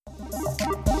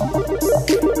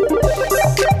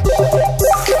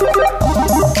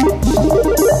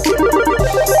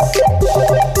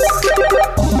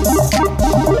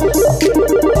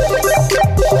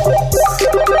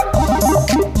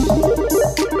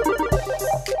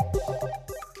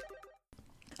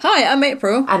Hi, I'm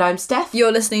April. And I'm Steph.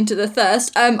 You're listening to The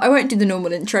Thirst. I won't do the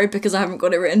normal intro because I haven't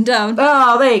got it written down.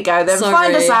 Oh, there you go then. Sorry.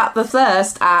 Find us at The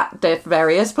Thirst at the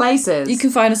various places. You can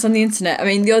find us on the internet. I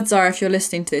mean, the odds are if you're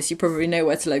listening to this, you probably know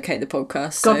where to locate the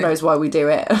podcast. God knows why we do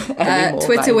it anymore.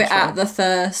 Twitter, we're at The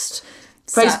Thirst.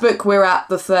 Facebook, we're at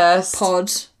The Thirst.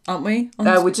 Pod, aren't we?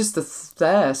 We're just The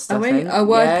Thirst, I think. Oh,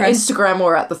 WordPress. Yeah. Instagram,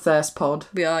 we're at The Thirst Pod.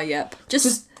 We are, yep.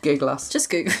 Just Google us.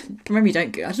 Just Google. Maybe you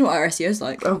don't Google. I don't know what our SEO's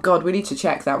like. Oh God, we need to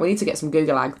check that. We need to get some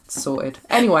Google ads sorted.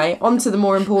 Anyway, on to the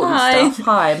more important stuff.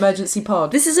 Hi, emergency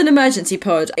pod. This is an emergency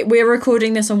pod. We're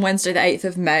recording this on Wednesday the 8th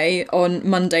of May. On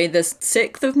Monday the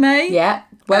 6th of May. Yeah,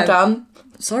 well done.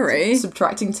 Sorry.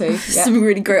 Subtracting 2. Yeah. Some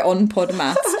really great on-pod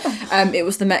maths. It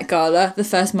was the Met Gala, the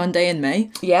first Monday in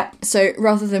May. Yeah. So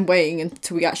rather than waiting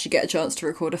until we actually get a chance to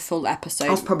record a full episode...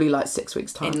 That's probably like 6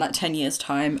 weeks' time. In like 10 years'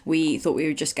 time, we thought we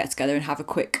would just get together and have a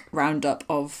quick roundup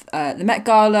of the Met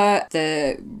Gala,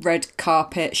 the red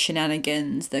carpet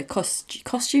shenanigans, the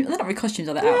costume. They're not really costumes,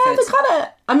 are they? Yeah, Outfits. they're kind of...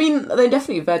 I mean, they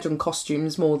definitely verge on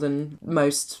costumes more than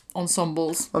most...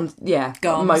 Ensembles.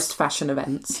 Garms. Most fashion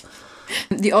events.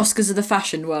 The Oscars of the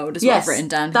fashion world is what I've written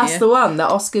down that's here. the one. The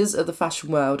Oscars of the fashion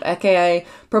world. AKA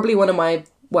probably one of my...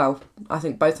 Well, I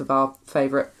think both of our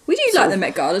favourite... We do like the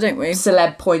Met Gala, don't we?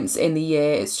 Celeb points in the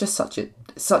year. It's just such a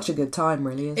good time,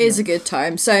 really, isn't it? It is a good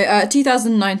time. So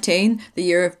 2019, the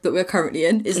year that we're currently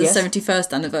in, is the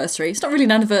 71st anniversary. It's not really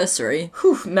an anniversary.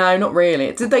 Whew, no, not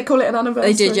really. Did they call it an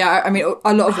anniversary? They did, yeah. I mean,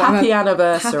 a lot of Happy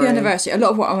anniversary. Happy anniversary. A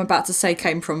lot of what I'm about to say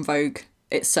came from Vogue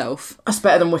itself. That's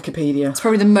better than Wikipedia. It's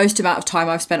probably the most amount of time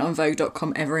I've spent on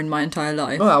Vogue.com ever in my entire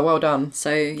life. Oh, well done.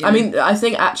 So, yeah. I mean, I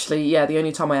think actually, yeah, the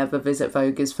only time I ever visit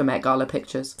Vogue is for Met Gala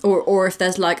pictures. Or if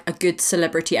there's like a good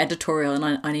celebrity editorial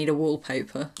and I need a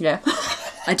wallpaper. Yeah.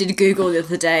 I did Google the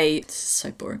other day. It's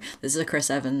so boring. There's a Chris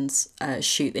Evans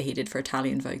shoot that he did for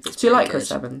Italian Vogue. Do you like Chris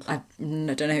Evans? I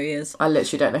don't know who he is. I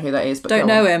literally don't know who that is. But don't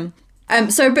know him.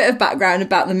 So a bit of background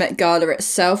about the Met Gala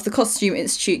itself. The Costume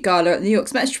Institute Gala at New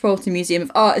York's Metropolitan Museum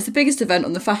of Art is the biggest event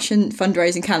on the fashion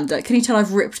fundraising calendar. Can you tell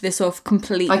I've ripped this off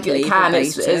completely? I can.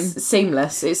 It's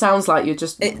seamless. It sounds like you're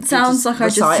just... It sounds like I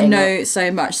just know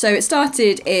so much. So it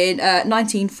started in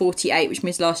 1948, which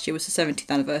means last year was the 70th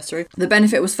anniversary. The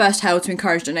benefit was first held to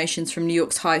encourage donations from New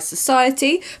York's high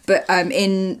society, but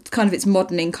in kind of its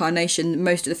modern incarnation,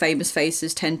 most of the famous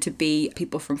faces tend to be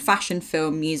people from fashion,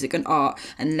 film, music and art,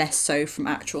 and less so from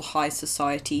actual high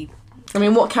society. I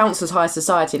mean, what counts as high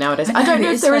society nowadays? I don't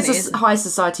know if there is a high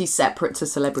society separate to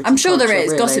celebrity I'm sure culture, there is.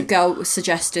 really. Gossip Girl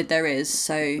suggested there is,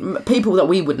 so... People that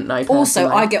we wouldn't know personally. Also,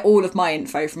 I get all of my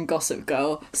info from Gossip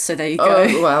Girl, so there you go.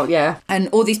 Oh, well, yeah. And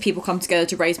all these people come together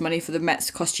to raise money for the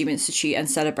Met's Costume Institute and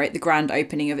celebrate the grand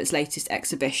opening of its latest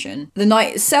exhibition. The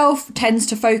night itself tends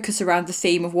to focus around the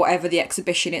theme of whatever the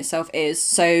exhibition itself is,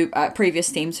 so previous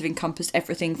themes have encompassed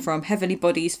everything from heavenly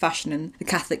bodies, fashion and the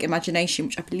Catholic imagination,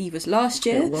 which I believe was last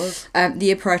year. It was. The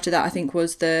year prior to that, I think,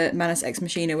 was the Manus Ex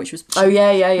Machina, which was... Oh, yeah.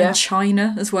 And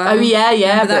China as well. Oh, yeah.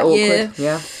 Remember that awkward. year?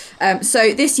 Yeah.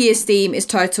 So this year's theme is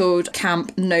titled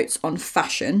Camp Notes on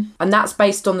Fashion. And that's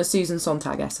based on the Susan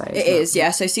Sontag essay, It is, yeah.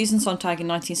 So Susan Sontag in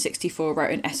 1964 wrote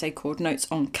an essay called Notes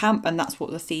on Camp, and that's what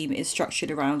the theme is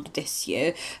structured around this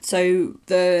year. So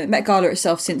the Met Gala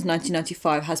itself since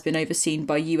 1995 has been overseen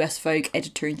by US Vogue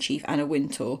editor-in-chief Anna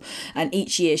Wintour, and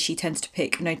each year she tends to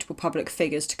pick notable public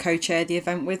figures to co-chair the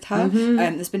event with her. Mm-hmm.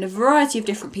 There's been a variety of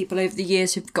different people over the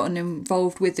years who've gotten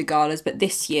involved with the galas, but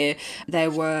this year there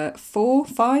were four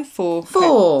counting.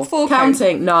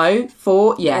 No,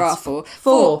 4. Yes, there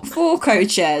are four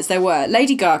co-chairs. There were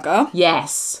Lady Gaga.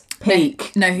 Yes.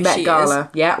 Peak. Know who Met she Gala. is.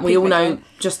 Yeah, we Peak all Met know Gala.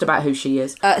 just about who she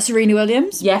is. Serena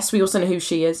Williams. Yes, we also know who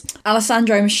she is.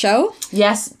 Alessandro Michel.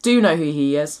 Yes, do know who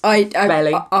he is.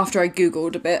 Barely. After I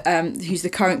googled a bit, who's the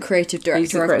current creative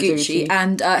director of Gucci,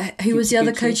 and who was the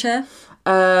other co-chair?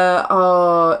 Like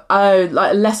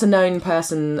a lesser known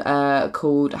person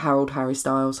called Harry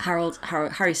Styles.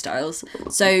 Harry Styles.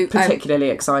 So particularly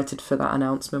excited for that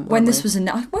announcement. When was it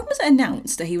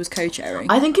announced that he was co-chairing?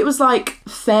 I think it was like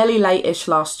fairly late-ish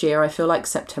last year. I feel like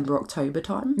September, October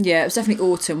time. Yeah, it was definitely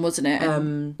autumn, wasn't it?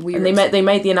 And they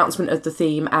made the announcement of the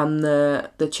theme and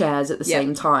the chairs at the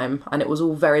same time, and it was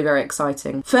all very, very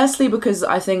exciting. Firstly, because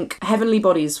I think Heavenly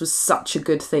Bodies was such a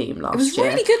good theme last year. It was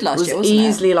really good last year, wasn't it? It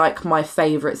was easily like my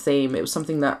favourite theme. It was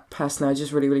something that personally I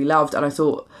just really, really loved, and I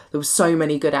thought there were so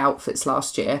many good outfits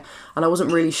last year, and I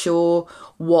wasn't really sure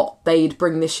what they'd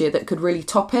bring this year that could really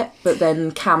top it, but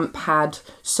then camp had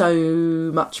so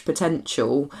much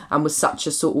potential and was such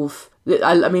a sort of,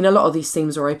 I mean, a lot of these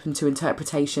themes are open to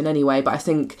interpretation anyway, but I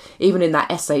think even in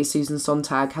that essay, Susan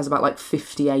Sontag has about like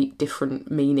 58 different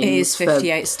meanings. It is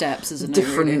 58 steps, isn't it?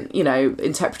 Different, really? you know,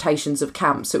 interpretations of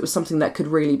camp. So it was something that could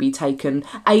really be taken,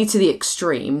 A, to the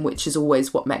extreme, which is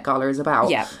always what Met Gala is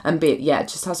about, and B, it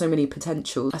just has so many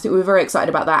potentials. I think we were very excited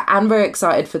about that, and very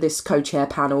excited for this co-chair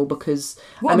panel because,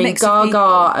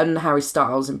 Gaga and Harry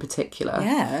Styles in particular.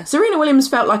 Yeah. Serena Williams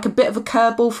felt like a bit of a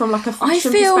curveball from like a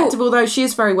fashion perspective, although she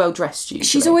is very well dressed. Usually.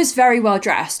 She's always very well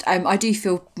dressed. I do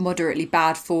feel moderately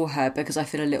bad for her because I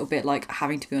feel a little bit like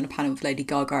having to be on a panel with Lady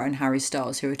Gaga and Harry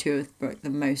Styles, who are two of the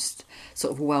most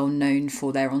sort of well known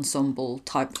for their ensemble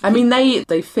type. I mean,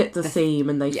 they fit the theme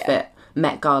and they fit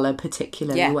Met Gala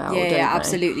particularly well. Yeah, don't they?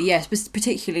 Absolutely. Yes, but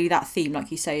particularly that theme,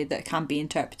 like you say, that can be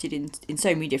interpreted in so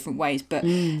many different ways. But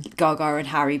Gaga and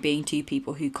Harry being two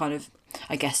people who kind of,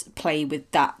 I guess, play with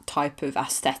that type of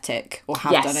aesthetic or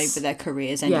have done over their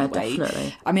careers anyway. Yeah,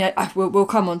 definitely. I mean, we'll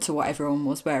come on to what everyone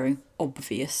was wearing,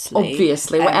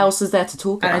 obviously. What else is there to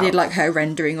talk about? And I did like her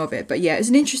rendering of it. But yeah, it's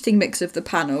an interesting mix of the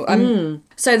panel.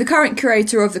 So the current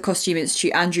curator of the Costume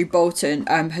Institute, Andrew Bolton,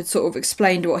 had sort of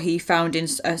explained what he found in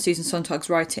Susan Sontag's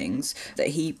writings that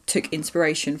he took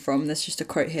inspiration from. There's just a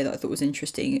quote here that I thought was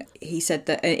interesting. He said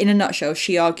that, in a nutshell,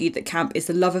 she argued that camp is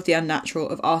the love of the unnatural,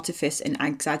 of artifice and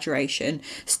exaggeration,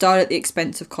 style at the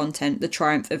expense of content, the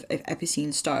triumph of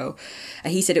epicene style.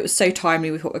 He said it was so timely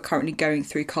with what we're currently going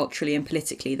through culturally and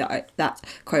politically that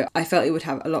quote, I felt it would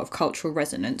have a lot of cultural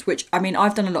resonance, which, I mean,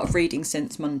 I've done a lot of reading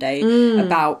since Monday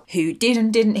about who did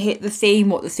and didn't hit the theme,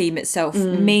 what the theme itself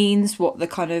means, what the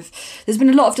kind of... There's been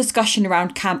a lot of discussion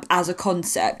around camp as a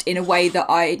concept in a way that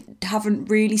I haven't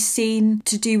really seen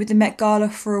to do with the Met Gala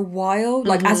for a while,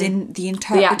 like as in the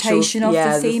interpretation of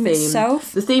the theme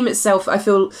itself. The theme itself, I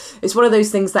feel, it's one of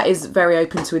those things that is very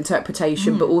open to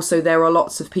interpretation, but also there are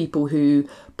lots of people who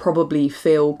probably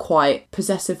feel quite,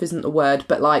 possessive isn't the word,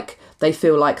 but like they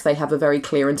feel like they have a very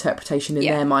clear interpretation in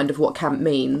their mind of what camp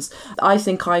means. I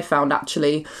think I found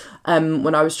actually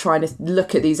when I was trying to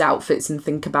look at these outfits and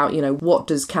think about, you know, what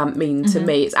does camp mean to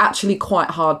me, it's actually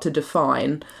quite hard to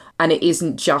define. And it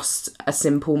isn't just a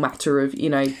simple matter of, you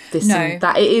know, this and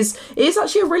that. It is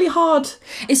actually a really hard...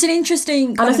 It's an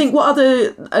interesting... And I think what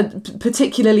other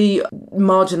particularly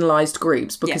marginalised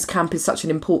groups, because camp is such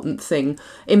an important thing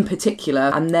in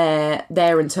particular, and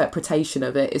their interpretation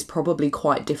of it is probably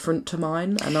quite different to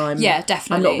mine. And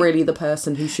definitely. I'm not really the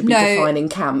person who should be defining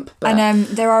camp. But... And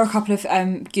there are a couple of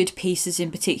good pieces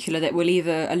in particular that we'll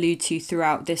either allude to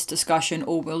throughout this discussion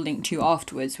or we'll link to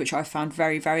afterwards, which I found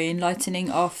very, very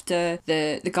enlightening after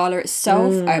the gala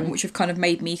itself, which have kind of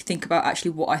made me think about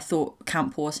actually what I thought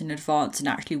camp was in advance and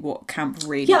actually what camp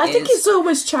really is. Yeah, I think it's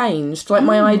almost changed. Like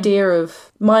my idea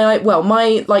of my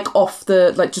like off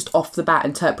the bat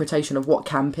interpretation of what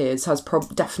camp is has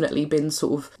definitely been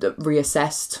sort of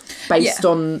reassessed based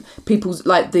on people's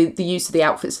like the use of the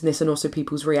outfits in this and also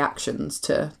people's reactions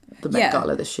to the Met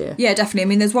Gala this year. Yeah, definitely. I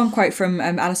mean, there's one quote from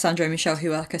Alessandro Michel,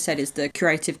 who, like I said, is the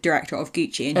creative director of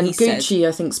Gucci, and he Gucci, said,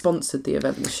 I think, sponsored the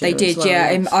event this year. They did, as well,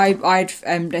 yeah.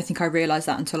 I don't think I realised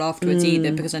that until afterwards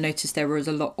either, because I noticed there was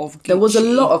a lot of Gucci. There was a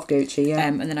lot of Gucci, yeah.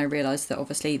 And then I realised that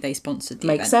obviously they sponsored the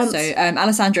event. Makes sense. So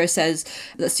Alessandro says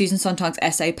that Susan Sontag's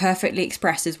essay perfectly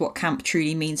expresses what camp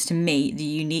truly means to me, the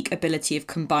unique ability of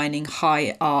combining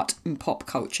high art and pop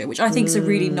culture, which I think is a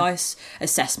really nice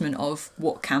assessment of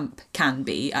what camp can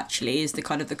be, actually, is the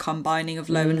kind of the combining of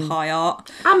low and high art.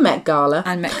 And Met Gala.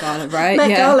 Right? Met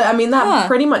Gala, I mean, that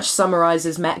pretty much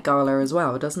summarises Met Gala as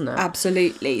well, doesn't it?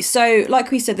 Absolutely. So,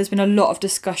 like we said, there's been a lot of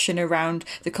discussion around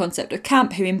the concept of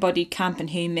camp, who embodied camp and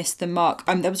who missed the mark.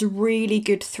 There was a really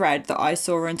good thread that I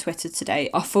saw on Twitter today.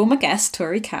 Our former guest,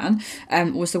 Tori Khan,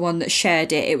 was the one that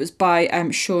shared it. It was by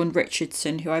Sean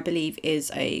Richardson, who I believe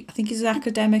is I think he's an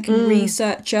academic and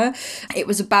researcher. It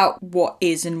was about what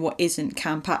is and what isn't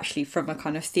camp, actually, from a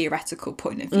kind of theoretical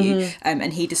point of view.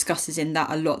 And he discusses in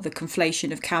that a lot the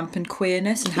conflation of camp and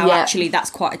queerness and how actually that's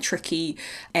quite a tricky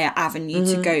avenue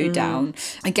to go down.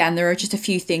 Again, there are just a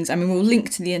few things. I mean, we'll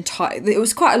link to the entire... It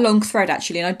was quite a long thread,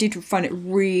 actually, and I did find it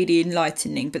really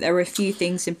enlightening, but there were a few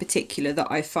things in particular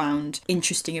that I found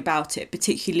interesting about it,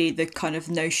 particularly the kind of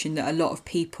notion that a lot of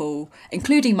people,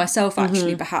 including myself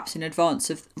actually, perhaps in advance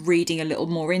of reading a little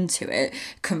more into it,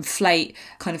 conflate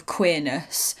kind of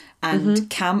queerness and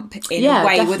camp in a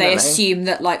way where they definitely. assume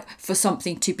that like for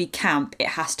something to be camp it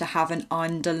has to have an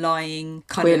underlying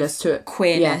kind queerness of to it.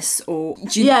 queerness or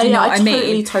do you know what I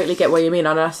mean? Totally get what you mean,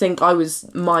 and I think I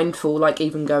was mindful, like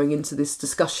even going into this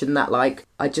discussion, that like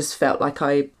I just felt like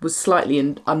I was slightly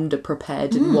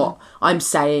underprepared in what I'm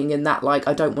saying, and that like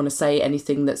I don't want to say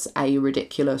anything that's A,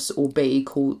 ridiculous, or B,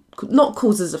 not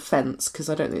causes offence, because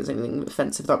I don't think there's anything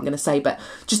offensive that I'm going to say, but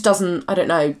just doesn't, I don't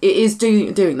know, it is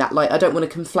doing that, like I don't want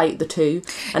to conflate the two,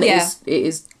 and it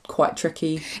is quite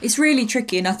tricky. It's really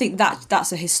tricky, and I think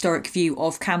that's a historic view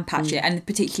of camp actually, and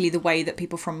particularly the way that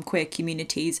people from queer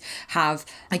communities have,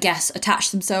 I guess,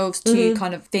 attached themselves to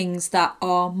kind of things that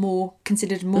are more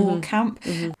considered more camp.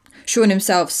 Sean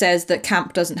himself says that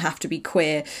camp doesn't have to be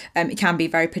queer. It can be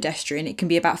very pedestrian. It can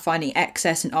be about finding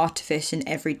excess and artifice in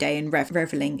every day and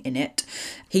revelling in it.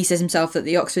 He says himself that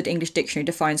the Oxford English Dictionary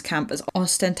defines camp as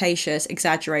ostentatious,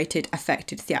 exaggerated,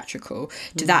 affected, theatrical.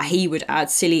 To that he would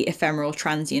add silly, ephemeral,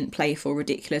 transient, playful,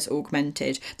 ridiculous,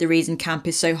 augmented. The reason camp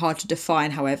is so hard to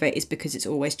define, however, is because it's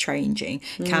always changing.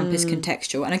 Camp is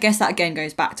contextual. And I guess that again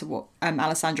goes back to what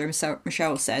Alessandro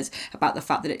Michel says about the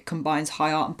fact that it combines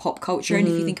high art and pop culture. And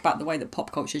if you think about the way that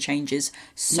pop culture changes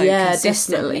so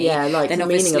consistently, definitely, like then the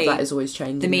meaning of that is always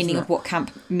changing. The meaning of what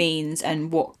camp means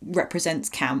and what represents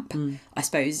camp, I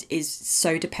suppose, is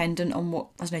so dependent on what,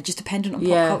 I don't know, just dependent on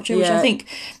pop culture, which I think,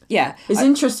 it's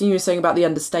interesting you were saying about the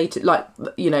understated, like,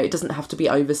 you know, it doesn't have to be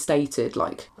overstated,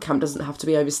 like camp doesn't have to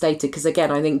be overstated, because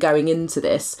again, I think going into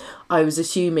this I was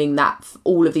assuming that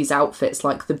all of these outfits,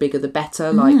 like the bigger the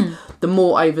better, like the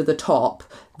more over the top,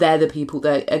 they're the people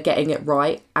that are getting it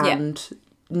right, and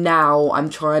now I'm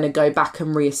trying to go back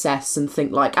and reassess and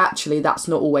think like actually that's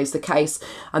not always the case,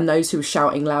 and those who are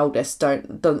shouting loudest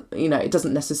don't you know, it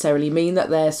doesn't necessarily mean that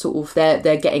they're sort of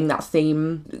they're getting that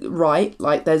theme right.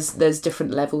 Like there's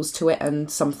different levels to it, and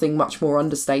something much more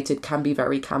understated can be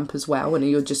very camp as well, and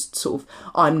you're just sort of,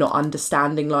 I'm not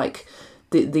understanding like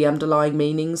the underlying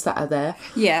meanings that are there.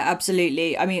 Yeah,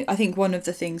 absolutely. I mean, I think one of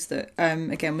the things that,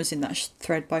 again, was in that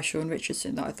thread by Sean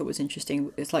Richardson that I thought was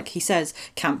interesting is, like, he says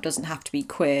camp doesn't have to be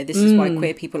queer. This is why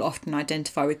queer people often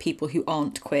identify with people who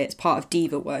aren't queer. It's part of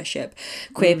diva worship.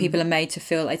 Queer people are made to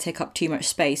feel they take up too much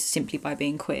space simply by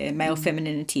being queer. Male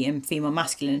femininity and female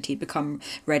masculinity become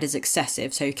read as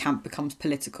excessive, so camp becomes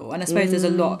political. And I suppose there's a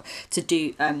lot to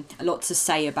do, a lot to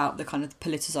say about the kind of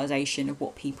politicisation of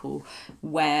what people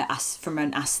wear as from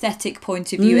an aesthetic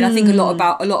point of view. And I think a lot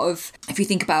of if you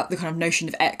think about the kind of notion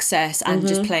of excess and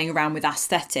just playing around with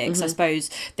aesthetics, I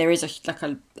suppose there is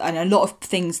a lot of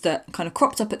things that kind of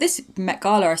cropped up at this Met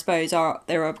Gala, I suppose,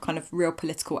 there are kind of real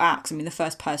political acts. I mean, the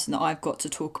first person that I've got to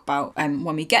talk about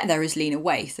when we get there is Lena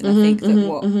Waithe, and I think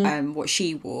that what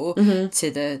she wore to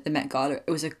the Met Gala,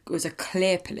 it was a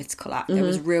clear political act. There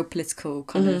was real political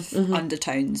kind of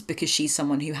undertones, because she's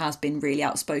someone who has been really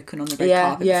outspoken on the red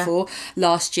carpet before.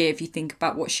 Last year, if you think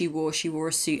about what she wore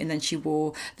a suit, and then she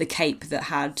wore the cape that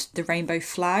had the rainbow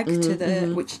flag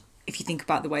which, if you think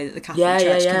about the way that the Catholic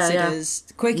Church considers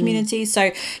queer communities.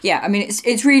 So I mean,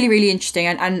 it's really, really interesting,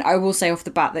 and I will say off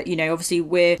the bat that, you know, obviously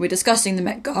we're discussing the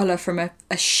Met Gala from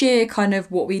a sheer kind of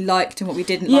what we liked and what we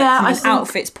didn't like from an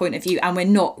outfits point of view, and we're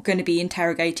not going to be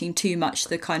interrogating too much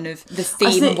the kind of the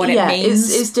theme and what it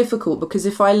means. It's difficult, because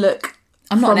if I look,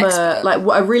 I'm not an expert.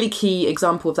 A really key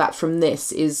example of that from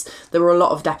this is there were a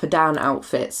lot of Dapper Dan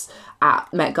outfits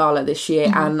at Met Gala this year,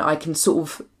 and I can sort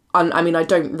of, I mean, I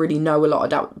don't really know a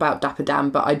lot about Dapper Dan,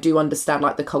 but I do understand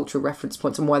like the cultural reference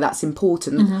points and why that's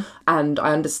important, and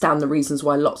I understand the reasons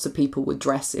why lots of people would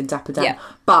dress in Dapper Dan.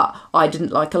 But I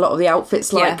didn't like a lot of the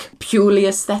outfits, like purely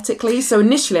aesthetically. So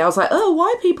initially I was like, oh,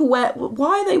 why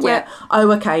are they wear?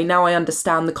 Oh, okay, now I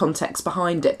understand the context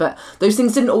behind it. But those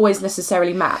things didn't always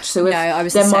necessarily match. So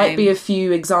if there might be a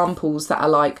few examples that are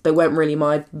like, they weren't really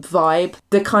my vibe.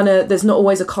 There's not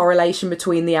always a correlation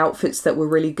between the outfits that were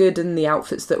really good and the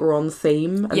outfits that were on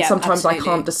theme, and sometimes I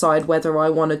can't decide whether I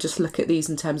want to just look at these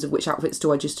in terms of which outfits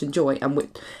do I just enjoy, and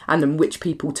then which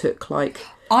people took like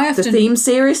the theme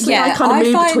seriously. I kind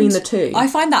of move between the two. I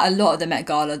find that a lot of the Met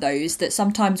Gala, though, is that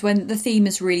sometimes when the theme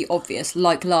is really obvious,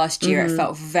 like last year, it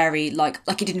felt very like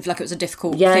it didn't feel like it was a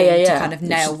difficult thing to kind of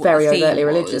nail. What very the theme overtly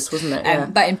was. Religious, wasn't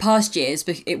it? But in past years,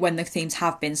 when the themes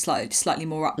have been slightly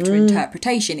more up to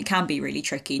interpretation, it can be really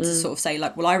tricky to sort of say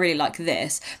like, well, I really like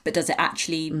this, but does it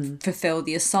actually fulfil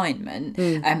the assignment?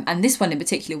 And this one in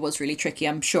particular was really tricky.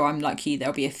 I'm sure I'm like you.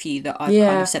 There'll be a few that I've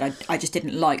kind of said I just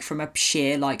didn't like from a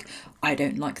sheer like I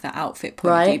don't like that outfit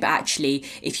point of view. But actually,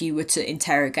 if you were to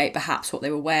interrogate perhaps what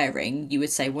they were wearing, you would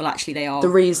say, well, actually they are... The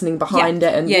reasoning behind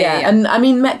it. And and I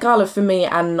mean, Met Gala for me,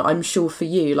 and I'm sure for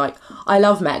you, like, I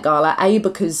love Met Gala,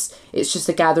 because it's just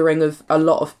a gathering of a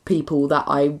lot of people that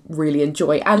I really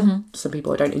enjoy, and some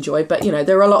people I don't enjoy, but, you know,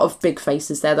 there are a lot of big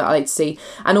faces there that I like to see.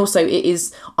 And also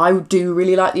I do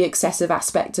really like the excessive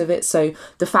aspect of it. So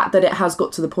the fact that it has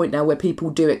got to the point now where people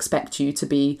do expect you to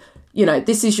be, you know,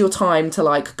 this is your time to,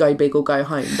 like, go big or go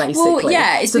home, basically. Well,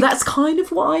 yeah. So that's kind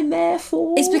of what I'm there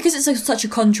for. It's because it's like such a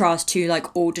contrast to,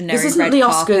 like, ordinary red carpet. This isn't the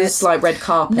Oscars, like, red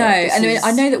carpet. No, and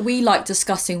I know that we like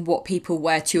discussing what people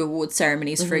wear to award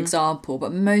ceremonies, for example,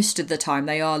 but most of the time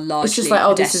they are largely it's just like,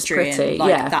 oh, this is pedestrian. pretty.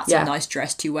 Like, that's a nice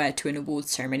dress to wear to an award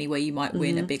ceremony where you might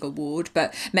win a big award.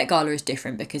 But Met Gala is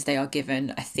different because they are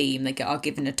given a theme, they are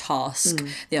given a task,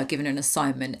 they are given an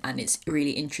assignment, and it's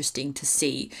really interesting to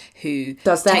see who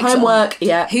does their homework,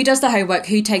 who does the homework,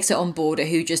 who takes it on board, or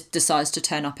who just decides to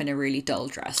turn up in a really dull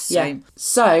dress.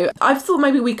 So I thought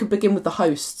maybe we could begin with the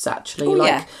hosts, actually,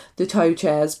 the toe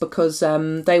chairs, because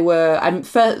they were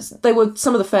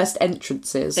some of the first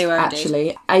entrances. They were actually.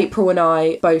 Indeed. April and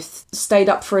I both stayed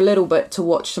up for a little bit to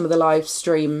watch some of the live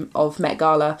stream of Met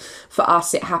Gala. For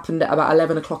us, it happened at about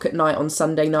 11 o'clock at night on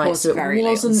Sunday night, so it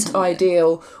wasn't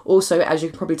ideal. Also, as you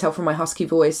can probably tell from my husky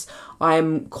voice, I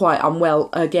am quite unwell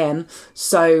again,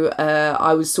 so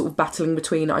I was sort of battling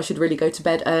between I should really go to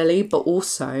bed early, but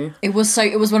also it was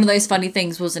one of those funny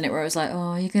things, wasn't it, where it was like,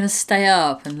 oh, you're gonna stay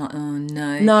up, and like, oh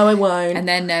no I won't. And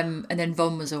then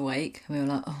Von was awake, and we were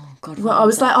like, oh god. Well, I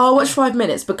was like, I'll watch 5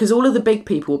 minutes, because all of the big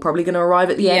people were probably going to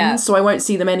arrive at the end, so I won't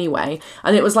see them anyway.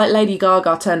 And it was like Lady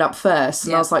Gaga turned up first,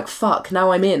 and I was like, fuck,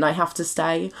 now I'm in, I have to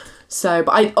stay. So,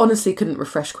 but I honestly couldn't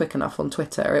refresh quick enough on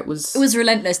Twitter. It was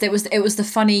relentless. It was the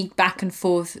funny back and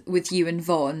forth with you and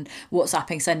Von,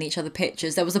 WhatsApping, sending each other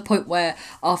pictures. There was a point where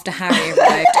after Harry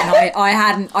arrived,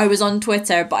 and I was on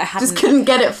Twitter, but I hadn't just couldn't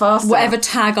get it fast. Whatever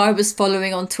tag I was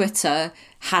following on Twitter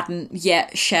hadn't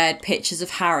yet shared pictures of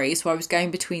Harry, so I was going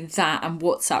between that and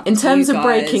WhatsApp. In terms of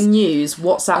breaking news,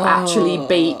 WhatsApp actually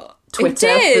beat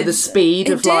Twitter for the speed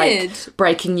of like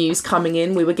breaking news coming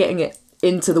in. We were getting it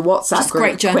into the WhatsApp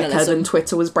group quicker than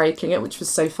Twitter was breaking it, which was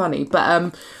so funny.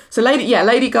 But so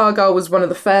Lady Gaga was one of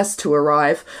the first to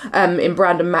arrive in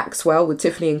Brandon Maxwell with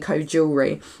Tiffany & Co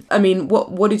jewellery. I mean,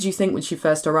 what did you think when she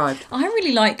first arrived? I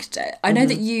really liked it. I know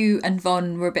that you and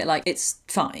Von were a bit like, it's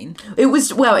fine. It was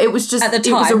just at the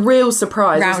time, it was a real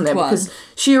surprise, wasn't it? Because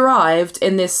she arrived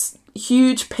in this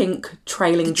huge pink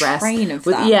trailing dress with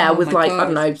like God. I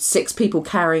don't know, 6 people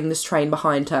carrying this train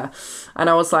behind her, and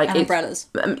I was like, and umbrellas.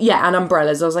 And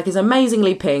umbrellas. I was like, it's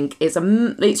amazingly pink.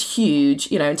 It's huge.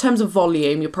 You know, in terms of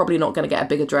volume, you're probably not going to get a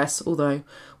bigger dress, although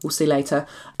we'll see later.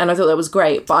 And I thought that was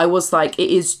great, but I was like, it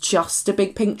is just a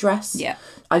big pink dress. Yeah.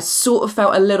 I sort of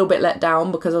felt a little bit let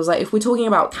down, because I was like, if we're talking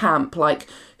about camp, like,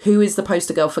 who is the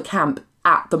poster girl for camp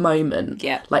at the moment,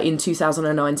 like in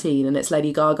 2019, and it's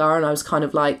Lady Gaga, and I was kind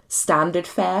of like, standard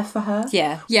fare for her.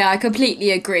 Yeah, I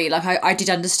completely agree. Like, I did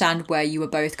understand where you were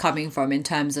both coming from in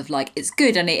terms of like, it's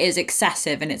good and it is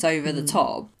excessive and it's over the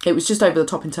top. It was just over the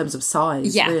top in terms of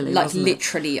size, really, like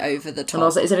literally over the top. And I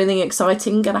was like, is anything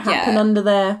exciting going to happen under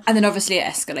there? And then obviously it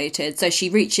escalated. So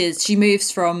she moves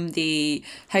from the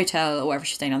hotel or wherever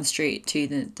she's staying on the street to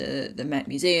the Met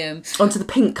Museum. Onto the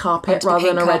pink carpet rather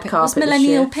than a red carpet. It was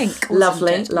millennial pink.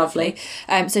 Lovely.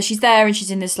 So she's there and she's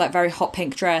in this like very hot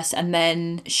pink dress, and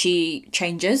then she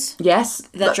changes. Yes.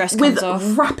 That dress comes off.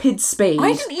 With rapid speed.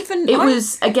 I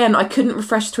couldn't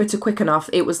refresh Twitter quick enough.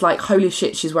 It was like, holy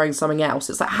shit, she's wearing something else.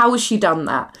 It's like, how has she done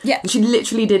that? Yeah. And she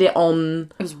literally did it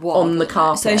on the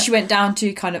carpet. So she went down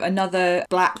to kind of another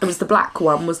black. It was the black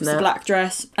one, wasn't it? The black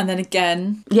dress, and then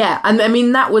again. Yeah, and I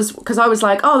mean, that was because I was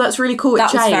like, oh, that's really cool. It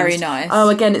changed. That was very nice. Oh,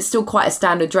 again, it's still quite a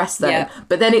standard dress though. Yeah.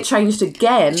 But then it changed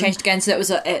again. So that was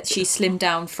she slimmed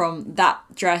down from that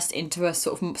dress into a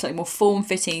sort of slightly more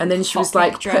form-fitting, and then she was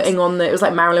like putting on it was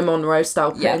like Marilyn Monroe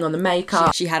style, putting on the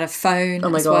makeup. She had a phone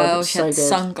as well. She had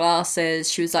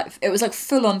sunglasses. She was like, it was like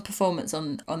full-on performance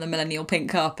on the millennial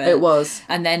pink carpet. It was.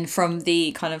 And then from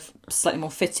the kind of slightly more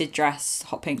fitted dress,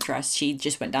 hot pink dress, she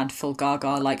just went down to full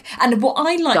Gaga. Like, and what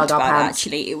I liked about it,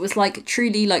 actually, it was like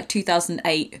truly like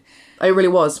 2008. It really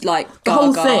was. Like, the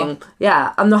whole thing.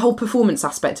 Yeah, and the whole performance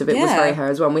aspect of it was very her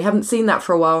as well. And we haven't seen that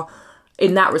for a while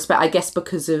in that respect, I guess,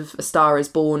 because of A Star Is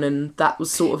Born, and that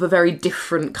was sort of a very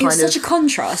different kind of... It's such a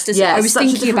contrast, isn't it? I was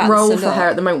thinking about role for her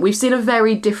at the moment. We've seen a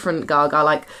very different Gaga.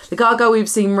 Like, the Gaga we've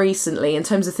seen recently, in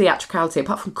terms of theatricality,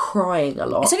 apart from crying a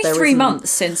lot... It's only 3 months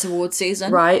since award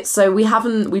season. Right, so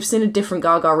we've seen a different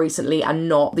Gaga recently, and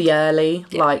not the early,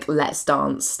 like, Let's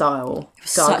Dance style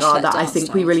Gaga that I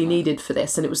think we really needed for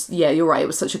this. And it was, yeah, you're right, it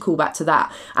was such a callback to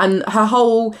that. And her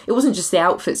whole, it wasn't just the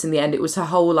outfits in the end, it was her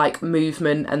whole like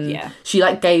movement, and she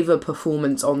like gave a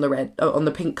performance on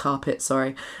the pink carpet,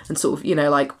 and sort of, you know,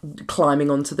 like climbing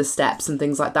onto the steps and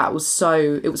things like that.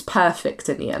 It was perfect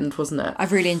in the end, wasn't it?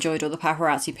 I've really enjoyed all the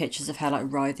paparazzi pictures of her like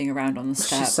writhing around on the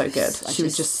steps. She's so good. She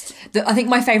was just... I think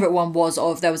my favourite one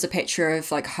there was a picture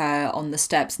of like her on the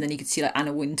steps, and then you could see like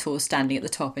Anna Wintour standing at the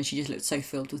top, and she just looked so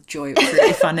filled with joy. It was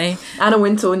really funny. Anna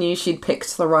Wintour knew she'd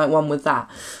picked the right one with that.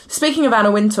 Speaking of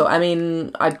Anna Wintour, I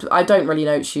mean, I don't really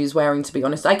know what she was wearing, to be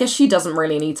honest. I guess she doesn't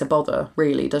really need to bother,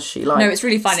 really, does she? Like, no, it's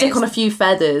really funny. Stick on a few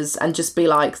feathers and just be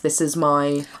like, this is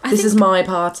my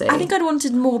party. I think I'd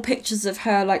wanted more pictures of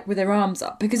her like with her arms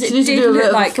up, because it did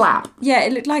look like flap. Yeah,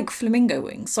 it looked like flamingo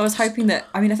wings. So I was hoping that,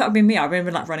 I mean, if that had been me, I would have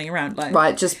been like running around like...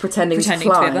 Right, just pretending to fly.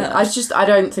 To be a bird. I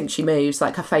don't think she moves.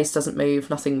 Like, her face doesn't move,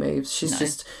 nothing moves. She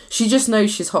just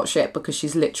knows she's hot shit because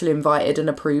she's literally invited and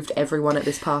approved everyone at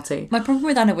this party. My problem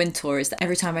with Anna Wintour is that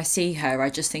every time I see her, I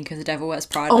just think of The Devil Wears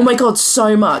Prada. Oh my God,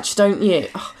 so much, don't you?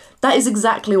 Oh, that is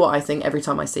exactly what I think every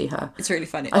time I see her. It's really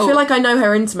funny. I feel like I know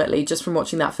her intimately just from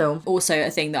watching that film. Also,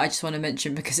 a thing that I just want to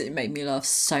mention because it made me laugh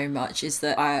so much is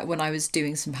that when I was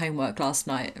doing some homework last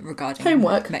night regarding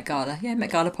Met Gala. Yeah, Met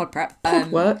Gala pod prep.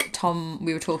 Tom,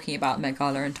 we were talking about Met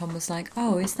Gala, and Tom was like,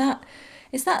 oh, is that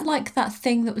like that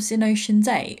thing that was in Ocean's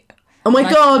 8? Oh my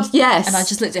God, yes. And I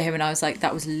just looked at him and I was like,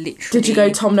 that was literally... Did you go,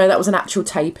 Tom, no, that was an actual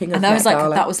taping of Met Gala? And I was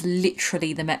like, that was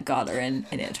literally the Met Gala in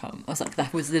it, Tom. I was like,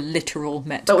 that was the literal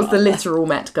Met Gala. That was the literal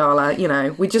Met Gala, you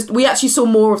know. We actually saw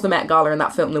more of the Met Gala in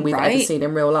that film than we've ever seen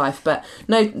in real life. But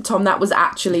no, Tom, that was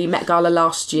actually Met Gala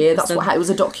last year. It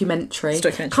was a documentary.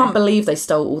 Can't believe they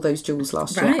stole all those jewels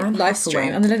last year. And live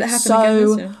stream. And then it happened again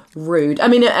this year. Rude. I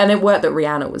mean, and it worked that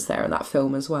Rihanna was there in that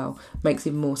film as well. Makes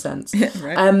even more sense.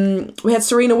 Right. We had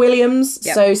Serena Williams.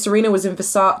 Yep. So Serena was in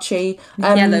Versace.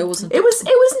 Yellow, wasn't it? It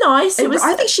was nice.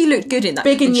 I think she looked good in that.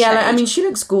 Big and yellow. I mean, she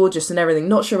looks gorgeous and everything.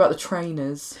 Not sure about the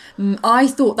trainers. I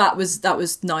thought that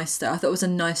was nice though. I thought it was a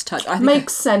nice touch. I think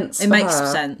makes sense. It makes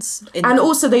sense. And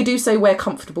also they do say wear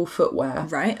comfortable footwear.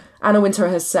 Right. Anna Wintour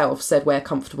herself said wear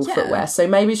comfortable footwear, so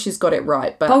maybe she's got it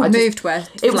right. But Bold move to wear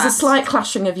flats. It was a slight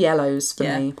clashing of yellows for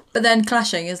me. But then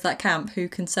clashing is that camp, who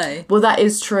can say? Well, that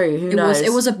is true. Who knows?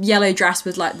 It was a yellow dress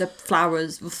with like the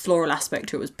flowers, the floral aspect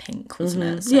to it was pink, wasn't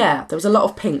it? So. Yeah, there was a lot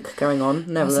of pink going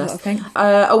on, nevertheless. There was a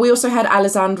lot of pink. We also had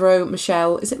Alessandro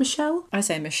Michele. Is it Michelle? I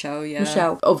say Michelle, yeah.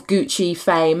 Michelle, of Gucci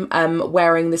fame,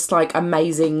 wearing this like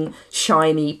amazing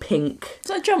shiny pink...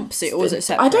 Was that a jumpsuit or was it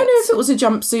separate? I don't know if it was a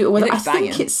jumpsuit or whether... I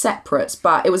think it's separate,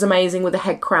 but it was amazing with the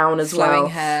head crown as well.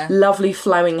 Flowing hair. Lovely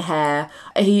flowing hair.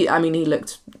 He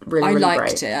looked really great. I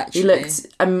liked it, actually. He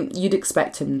looked... you'd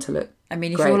expect him to look... I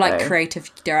mean, if you're like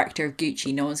creative director of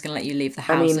Gucci, no one's going to let you leave the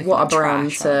house. I mean, what a brand.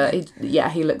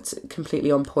 He looked completely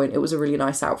on point. It was a really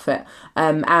nice outfit.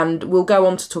 And we'll go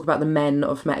on to talk about the men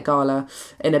of Met Gala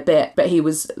in a bit. But he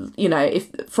was, you know, if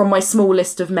from my small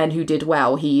list of men who did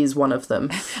well, he is one of them.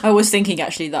 I was thinking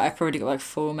actually that I've probably got like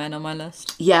 4 men on my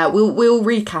list. Yeah, we'll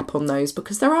recap on those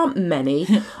because there aren't many.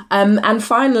 And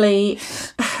finally,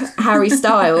 Harry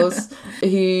Styles,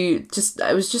 who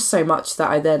it was just so much that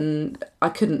I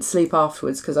couldn't sleep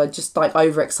afterwards because I just like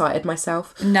overexcited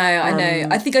myself. No, I know.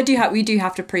 I think we do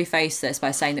have to preface this by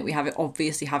saying that we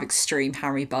obviously have extreme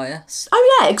Harry bias.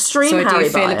 Oh yeah, extreme Harry bias. So I do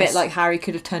feel a bit like Harry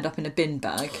could have turned up in a bin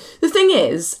bag. The thing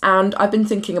is, and I've been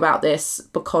thinking about this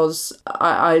because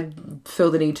I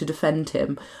feel the need to defend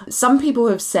him. Some people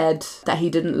have said that he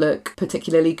didn't look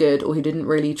particularly good or he didn't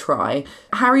really try.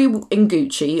 Harry in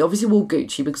Gucci, obviously wore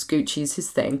Gucci because Gucci's his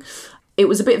thing. It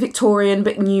was a bit Victorian,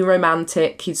 bit new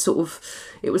romantic.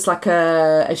 It was like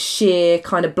a sheer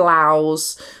kind of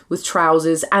blouse with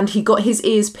trousers, and he got his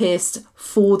ears pierced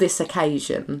for this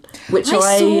occasion, which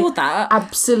I saw that.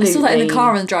 Absolutely. I saw that in the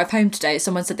car on the drive home today.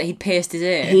 Someone said that he'd pierced his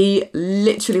ear. He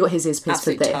literally got his ears pierced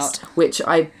for this, which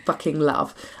I fucking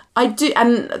love. I do,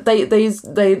 and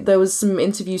there was some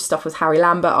interview stuff with Harry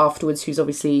Lambert afterwards, who's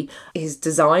obviously his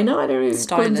designer. I don't know,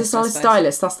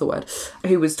 stylist. That's the word.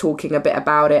 Who was talking a bit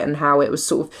about it and how it was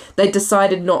sort of they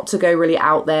decided not to go really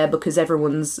out there because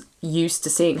everyone's used to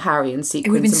seeing Harry in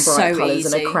sequins and bright colours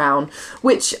and a crown,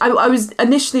 which I was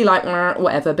initially like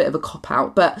whatever, a bit of a cop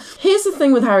out. But here's the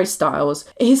thing with Harry Styles,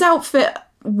 his outfit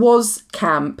was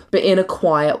camp, but in a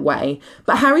quiet way.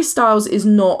 But Harry Styles is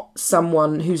not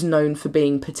someone who's known for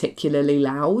being particularly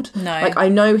loud. No. Like, I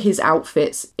know his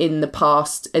outfits in the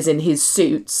past, as in his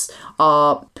suits,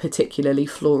 are particularly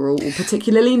floral or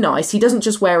particularly nice. He doesn't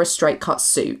just wear a straight cut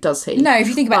suit, does he? No, if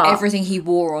you think about everything he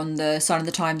wore on the Sign of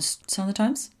the Times...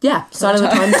 Yeah, Sign of the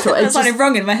Times tour. That sounded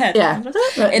wrong in my head. Yeah.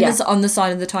 On the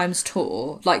Sign of the Times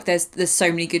tour, like, there's so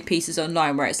many good pieces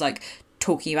online where it's like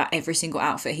talking about every single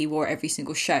outfit he wore at every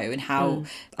single show and how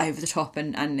over the top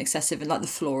and excessive and like the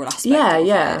floral aspect of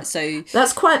it. So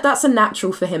that's a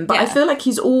natural for him, but I feel like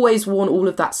he's always worn all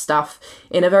of that stuff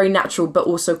in a very natural but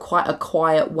also quite a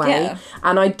quiet way.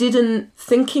 And I didn't,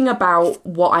 thinking about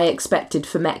what I expected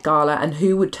for Met Gala and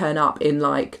who would turn up in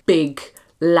like big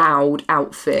loud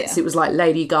outfits. It was like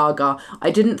Lady Gaga. I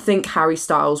didn't think Harry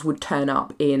Styles would turn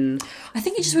up in... I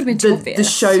think it just would have been too obvious. The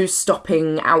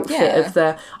show-stopping outfit of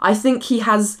the... I think he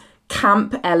has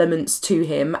camp elements to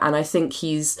him, and I think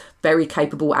he's very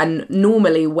capable and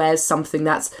normally wears something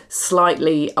that's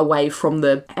slightly away from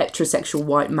the heterosexual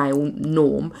white male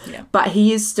norm, but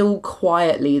he is still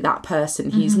quietly that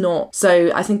person. He's not,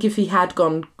 so I think if he had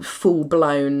gone full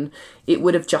blown, it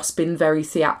would have just been very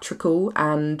theatrical,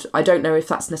 and I don't know if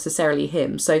that's necessarily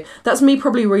him. So that's me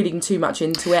probably reading too much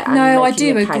into it and no, making I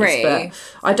do a case, agree,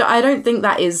 but I don't think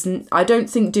that is, I don't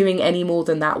think doing any more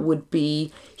than that would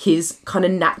be his kind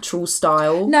of natural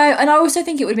style. No, and I also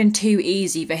think it would have been too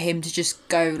easy for him to just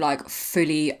go like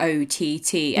fully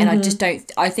OTT, and I just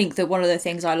don't. I think that one of the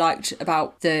things I liked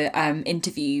about the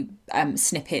interview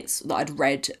snippets that I'd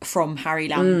read from Harry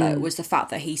Lambert was the fact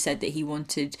that he said that he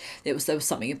wanted, there was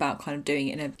something about kind of doing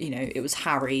it in a, you know, it was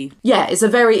Harry. Yeah, it was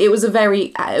a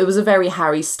very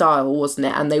Harry style, wasn't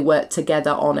it? And they worked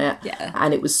together on it. Yeah.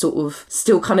 And it was sort of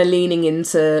still kind of leaning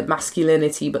into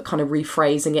masculinity, but kind of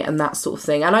rephrasing it and that sort of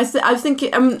thing. And I think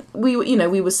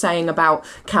we were saying about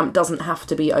camp doesn't have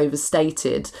to be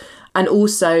overstated. And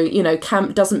also, you know,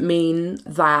 camp doesn't mean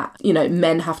that, you know,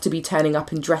 men have to be turning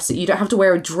up in dresses. You don't have to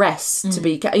wear a dress to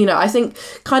be, you know, I think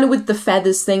kind of with the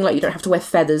feathers thing, like you don't have to wear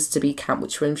feathers to be camp,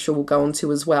 which I'm sure we'll go on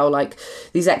to as well. Like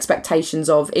these expectations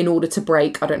of, in order to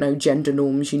break, I don't know, gender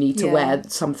norms, you need to wear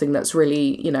something that's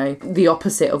really, you know, the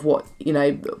opposite of what, you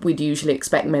know, we'd usually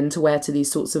expect men to wear to these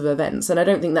sorts of events. And I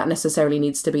don't think that necessarily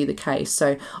needs to be the case.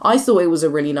 So I thought it was a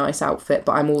really nice outfit,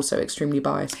 but I'm also extremely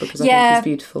biased because I think it's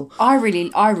beautiful. I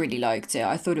really liked it.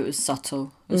 I thought it was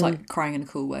subtle. It was like crying in a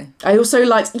cool way. I also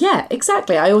liked,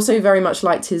 exactly. I also very much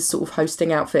liked his sort of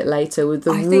hosting outfit later with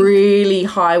the really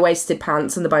high-waisted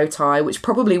pants and the bow tie, which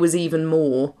probably was even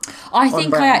more. I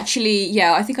think I actually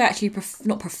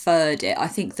not preferred it. I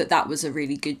think that was a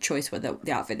really good choice with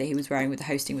the outfit that he was wearing with the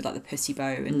hosting, with like the pussy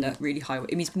bow and the really high. I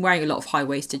mean, he's been wearing a lot of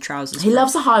high-waisted trousers. He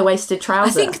loves a high-waisted trouser. I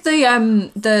think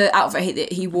the outfit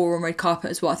that he wore on red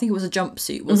carpet as well, I think it was a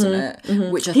jumpsuit, wasn't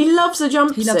it? Which he loves a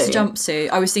jumpsuit. He loves a jumpsuit.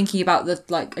 I was thinking about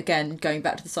again, going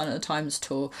back to the Sign of the Times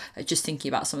tour, just thinking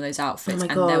about some of those outfits,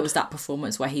 and there was that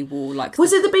performance where he wore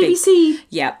was it the BBC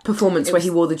performance where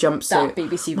he wore the That jumpsuit?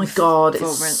 BBC my God,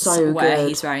 it's so where good.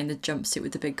 He's wearing the jumpsuit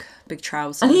with the big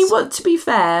trousers. And to be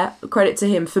fair, credit to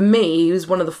him, for me, he was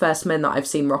one of the first men that I've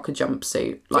seen rock a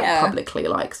jumpsuit, publicly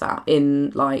like that,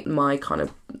 in like my kind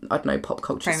of, I don't know, pop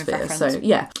culture sphere. So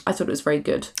yeah, I thought it was very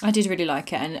good. I did really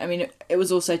like it, and I mean, it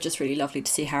was also just really lovely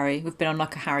to see Harry. We've been on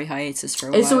like a Harry hiatus for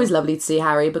a while. It's always lovely to see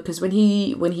Harry, because when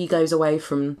he goes away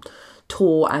from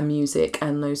tour and music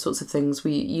and those sorts of things,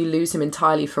 you lose him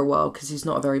entirely for a while because he's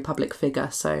not a very public figure.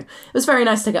 So it was very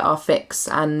nice to get our fix,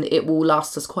 and it will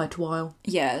last us quite a while.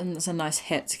 Yeah, and it's a nice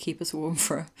hit to keep us warm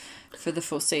for the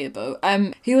foreseeable.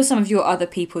 Who are some of your other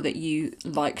people that you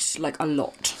liked like a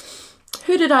lot?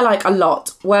 Who did I like a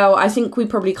lot? Well, I think we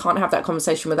probably can't have that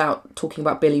conversation without talking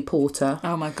about Billy Porter.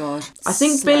 Oh my God. I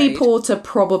think Billy Porter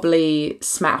probably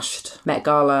smashed Met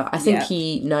Gala. I think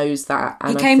he knows that.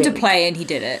 And he came to play and he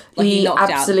did it. He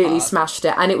absolutely smashed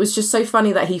it. And it was just so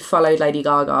funny that he followed Lady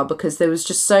Gaga, because there was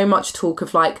just so much talk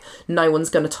of like, no one's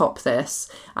going to top this.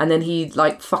 And then he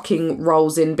like fucking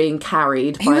rolls in being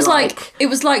carried. It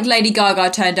was like Lady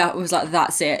Gaga turned out and was like,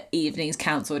 that's it, evening's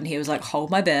cancelled. And he was like, hold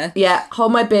my beer. Yeah,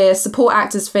 hold my beer. Support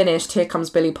actors finished. Here comes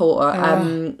Billy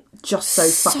Porter. Just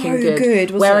so fucking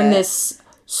good. Wearing this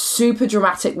super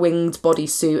dramatic winged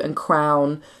bodysuit and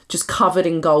crown, just covered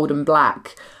in gold and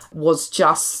black. was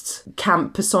just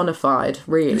camp personified,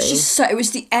 really. It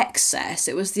was the excess.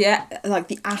 It was the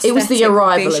aesthetic. It was the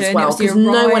arrival vision. as well, because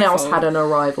no one else had an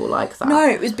arrival like that. No,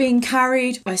 it was being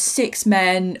carried by 6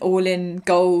 men, all in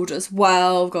gold as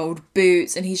well, gold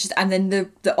boots, and then the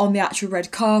on the actual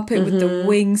red carpet with the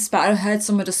wings spat. I heard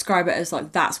someone describe it as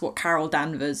like, that's what Carol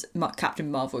Danvers,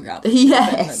 Captain Marvel,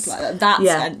 yes, like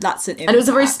that. That's an impact. And it was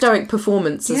a very stoic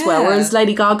performance as well. Whereas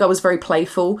Lady Gaga was very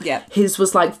playful. Yeah, his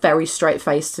was like very straight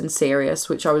faced and serious,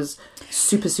 which I was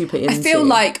super into. I feel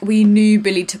like we knew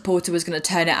Billy Porter was going to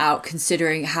turn it out,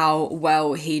 considering how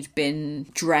well he'd been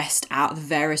dressed at the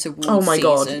various awards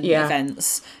season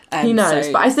events. He knows,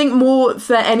 but I think more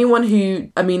for anyone who,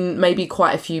 I mean, maybe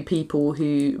quite a few people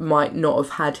who might not have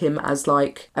had him as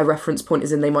like a reference point,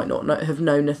 as in they might not have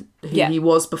known who he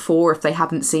was before if they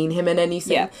haven't seen him in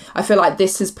anything. Yeah. I feel like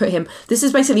this has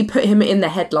basically put him in the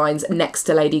headlines next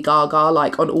to Lady Gaga,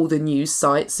 like on all the news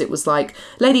sites. It was like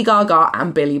Lady Gaga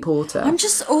and Billy Porter. I'm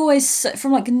just always,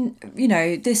 from like, you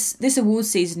know, this awards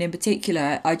season in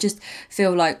particular, I just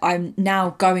feel like I'm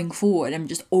now going forward, I'm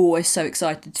just always so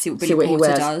excited to see what Billy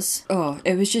Porter does. Oh,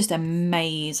 it was just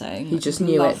amazing. He just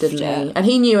knew it, didn't he? And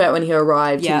he knew it when he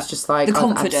arrived. He was just like,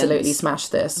 I've absolutely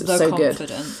smashed this. It was so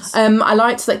good. I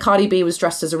liked that Cardi B was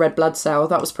dressed as a red blood cell.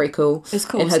 That was pretty cool. It's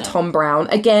cool. In her Tom Brown.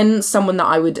 Again, someone that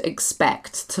I would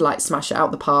expect to like smash it out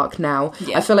the park now.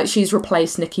 Yeah. I feel like she's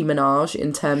replaced Nicki Minaj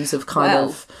in terms of kind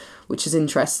of... which is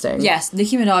interesting. Yes,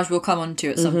 Nicki Minaj will come on to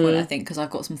at some point, I think, because I've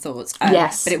got some thoughts.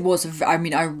 Yes. But it was, I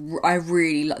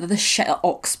really like the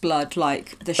ox blood,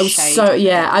 like the shade. So,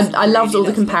 yeah, I loved all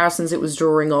the comparisons it was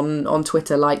drawing on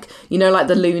Twitter. Like, you know, like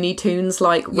the Looney Tunes,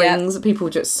 like, rings. People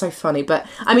were just so funny. But,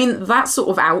 I mean, that sort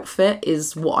of outfit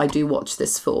is what I do watch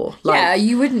this for. Like, yeah,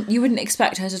 you wouldn't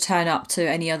expect her to turn up to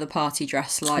any other party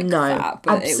dress like that.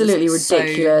 No, absolutely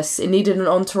ridiculous. It needed an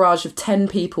entourage of 10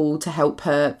 people to help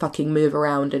her fucking move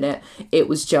around in it. It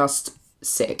was just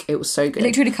sick. It was so good. It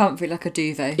looked really comfy, like a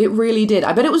duvet. It really did.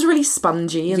 I bet it was really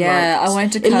spongy. And I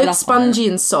wanted to curl up. It looked spongy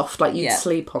and soft, like you'd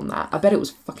sleep on that. I bet it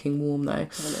was fucking warm though.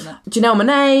 Janelle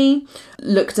Monáe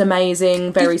looked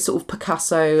amazing, very sort of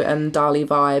Picasso and Dali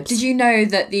vibes. Did you know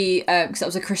that because that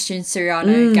was a Christian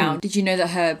Siriano gown, did you know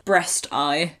that her breast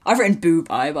eye, I've written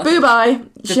boob eye, but boob eye.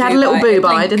 She had a little boob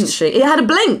eye, didn't she? It had a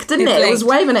blink, didn't it? It was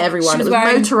waving at everyone. It was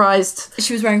motorised.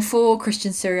 She was wearing 4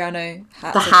 Christian Siriano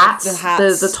hats. The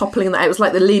hats. The toppling. It was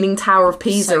like the Leaning Tower of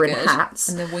Pisa in hats.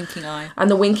 And the winking eye.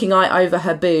 And the winking eye over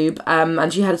her boob.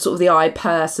 And she had sort of the eye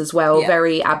purse as well.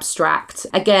 Very abstract.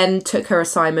 Again, took her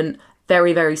assignment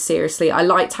very, very seriously. I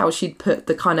liked how she'd put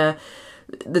the kind of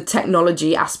the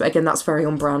technology aspect. Again, that's very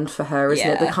on brand for her, isn't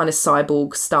it? The kind of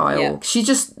cyborg style. Yeah. She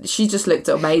just looked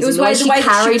amazing. It was the way she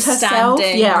carried herself.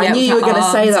 Yeah, I knew you were going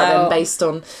to say that then, based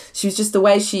on she was just the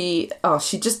way she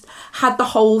just had the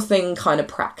whole thing kind of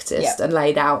practiced and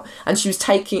laid out. And she was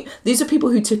taking. These are people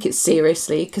who took it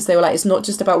seriously because they were like, it's not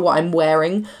just about what I'm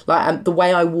wearing. Like the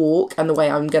way I walk and the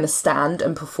way I'm going to stand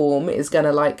and perform is going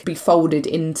to like be folded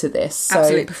into this. So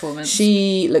absolute performance.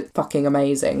 She looked fucking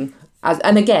amazing.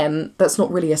 And again, that's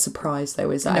not really a surprise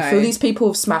though, is it? No. I feel these people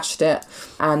have smashed it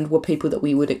and were people that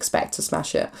we would expect to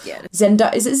smash it. Yeah. Is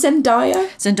it Zendaya?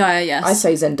 Zendaya, yes. I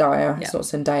say Zendaya, it's not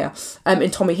Zendaya. In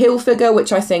Tommy Hilfiger,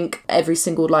 which I think every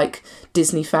single like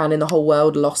Disney fan in the whole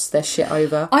world lost their shit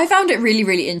over. I found it really,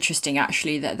 really interesting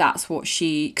actually that's what so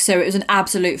it was an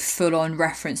absolute full-on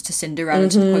reference to Cinderella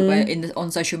to the point where on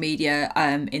social media,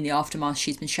 in the aftermath,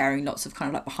 she's been sharing lots of kind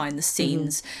of like behind the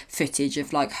scenes footage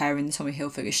of like her in the Tommy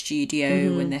Hilfiger studio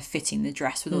when they're fitting the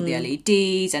dress with all the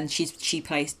LEDs, and she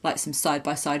placed like some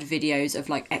side-by-side videos of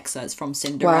like excerpts from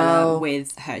Cinderella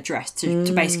with her dress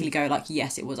to basically go like,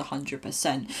 yes, it was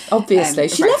 100%. Obviously.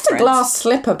 She left a glass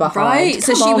slipper behind. Right,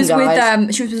 so she was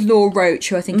with Laura Roach,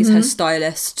 who I think is her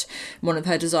stylist, one of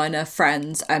her designer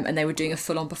friends, and they were doing a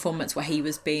full-on performance where he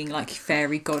was being like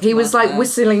fairy godmother. He was like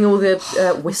whistling all the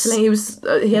whistling.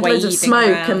 He had loads of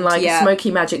smoke around, and like a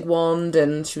smoky magic wand,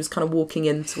 and she was kind of walking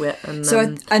into it. And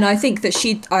so I think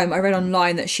that I read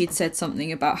online that she'd said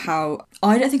something about how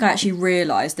I don't think I actually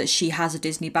realised that she has a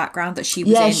Disney background, that she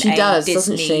was in a Disney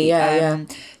doesn't she?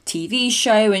 TV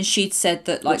show, and she'd said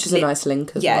that like which is a nice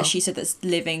link as well. She said that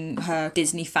living her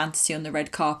Disney fantasy on the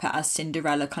red carpet as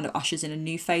Cinderella kind of ushers in a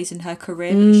new phase in her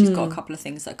career, because she's got a couple of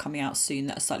things that are coming out soon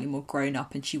that are slightly more grown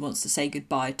up, and she wants to say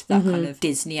goodbye to that kind of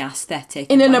Disney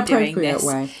aesthetic in an appropriate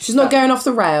way. She's not going off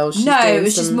the rails. It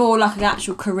was just more like an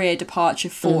actual career departure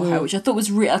for her, which I thought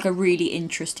was like a a really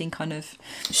interesting kind of...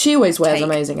 She always wears take.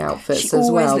 Amazing outfits She as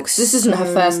always well. looks This isn't her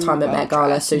so first time at well Met Gala,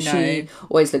 dressed, so no. she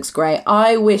always looks great.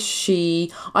 I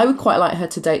would quite like her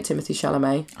to date Timothée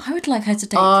Chalamet. I would like her to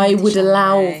date I Timothée would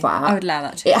allow Chalamet. that. I would allow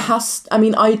that too. It has... I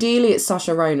mean, ideally it's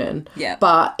Saoirse Ronan. Yeah.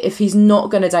 But if he's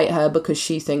not going to date her because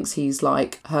she thinks he's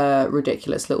like her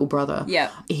ridiculous little brother,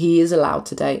 Yeah. he is allowed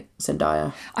to date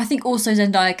Zendaya. I think also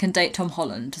Zendaya can date Tom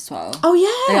Holland as well. Oh,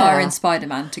 yeah. They are in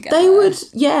Spider-Man together. They would...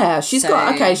 Yeah, she's got...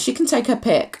 So- Okay, she can take her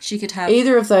pick. She could have...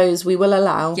 Either of those we will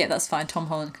allow. Yeah, that's fine. Tom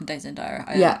Holland can date Zendaya.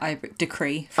 I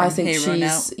decree from I think here on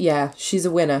out. she's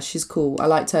a winner. She's cool. I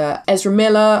liked her. Ezra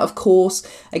Miller, of course.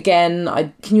 Again,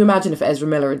 can you imagine if Ezra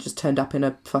Miller had just turned up in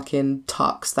a fucking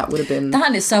tux? That would have been... That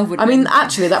in itself would I mean,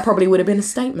 actually, that probably would have been a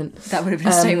statement. That would have been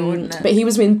a statement, wouldn't it? But he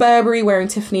was in Burberry wearing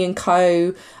Tiffany &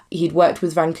 Co. He'd worked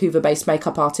with Vancouver-based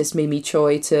makeup artist Mimi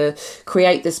Choi to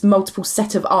create this multiple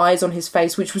set of eyes on his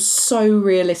face, which was so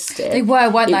realistic. They were,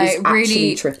 weren't they? It was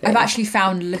Really, tripping. I've actually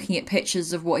found looking at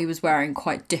pictures of what he was wearing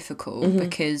quite difficult Mm-hmm.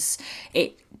 because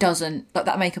it doesn't, like,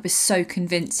 that makeup is so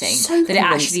convincing So that it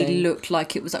actually convincing. looked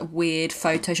like it was like weird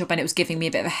Photoshop, and it was giving me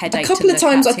a bit of a headache. A couple to of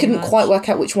look times at I couldn't too quite much. work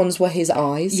out which ones were his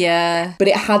eyes. Yeah. But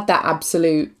it had that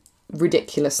absolute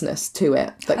ridiculousness to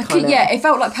it. That kind of... Yeah, it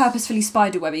felt like purposefully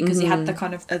spiderwebby because he had the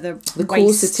kind of the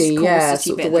corsety, yeah,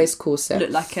 sort of bit the waist corset.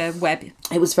 looked like a web.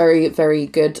 It was very, very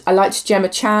good. I liked Gemma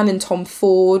Chan and Tom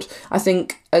Ford. I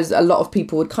think, as a lot of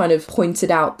people had kind of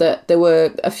pointed out, that there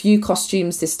were a few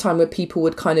costumes this time where people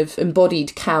had kind of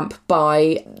embodied camp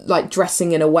by like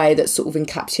dressing in a way that sort of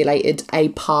encapsulated a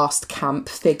past camp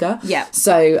figure. Yeah.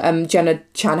 So Gemma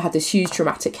Chan had this huge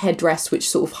dramatic headdress which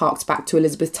sort of harked back to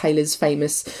Elizabeth Taylor's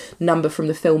famous number from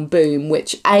the film Boom,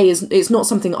 which it's not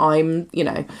something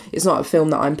it's not a film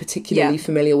that I'm particularly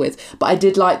familiar with, but I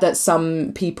did like that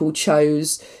some people chose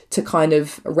to kind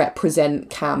of represent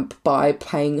camp by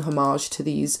paying homage to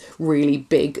these really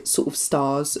big sort of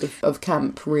stars of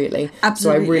camp, really.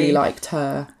 Absolutely. So I really liked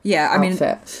her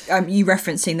outfit. You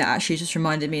referencing that actually just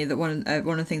reminded me that one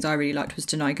of the things I really liked was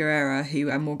Denai Guerrera, who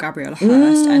wore Gabriella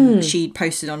Hearst, and she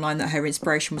posted online that her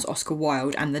inspiration was Oscar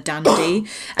Wilde and the Dandy,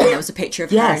 and there was a picture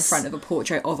of her in front of a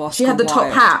portrait of Oscar She had the top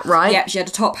Wilde. hat, right? Yeah, she had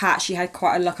a top hat. She had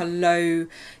quite a low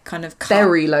kind of cut,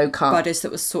 very low cut bodice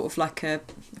that was sort of like a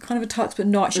kind of a tux, but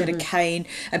not. She had a cane,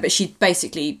 but she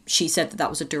said that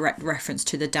was a direct reference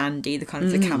to the Dandy, the kind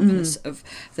of the campiness of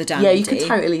the Dandy. Yeah, you could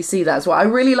totally see that as well. I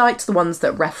really liked the ones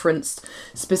that referenced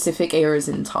specific eras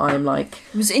in time. Like,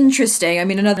 it was interesting. I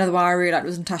mean, another one I really liked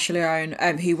was Natasha Lyonne,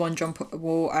 who won Jean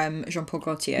Paul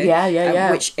Gaultier.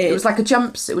 Yeah. Which it was like a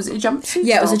jumpsuit. Was it a jumpsuit?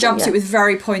 Yeah, it was a jumpsuit with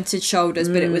very pointed shoulders,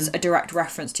 but it was a direct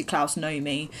reference to Klaus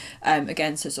Nomi.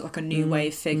 Again, so sort of like a new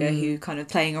wave figure who kind of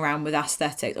playing around with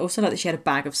aesthetics. Also, like that she had a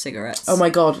bag of cigarettes. Oh my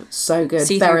god, so good.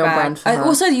 See-through Very on bag. brand for her.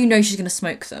 Also, she's going to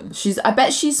smoke them. I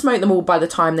bet she smoked them all by the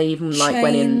time they even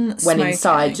went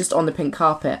inside, just on the pink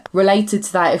carpet. Related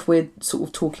to that, if we're sort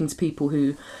of talking to people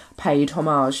who paid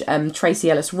homage,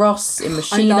 Tracy Ellis Ross in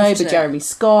Machino by Jeremy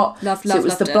Scott. So it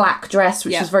was the black dress,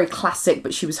 which was very classic,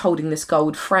 but she was holding this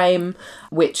gold frame,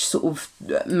 which sort of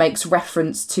makes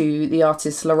reference to the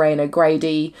artist Lorraine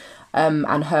O'Grady.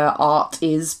 And her Art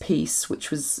Is piece,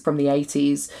 which was from the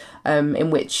 80s, in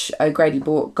which O'Grady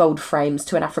brought gold frames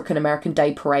to an African-American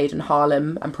day parade in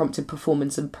Harlem and prompted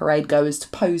performers and parade goers to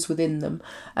pose within them.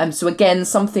 So again,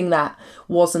 something that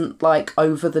wasn't like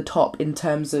over the top in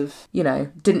terms of,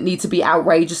 didn't need to be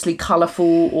outrageously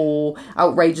colourful or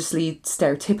outrageously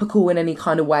stereotypical in any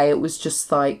kind of way. It was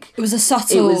just like... It was a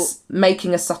subtle... It was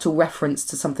making a subtle reference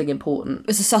to something important. It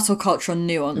was a subtle cultural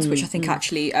nuance, which I think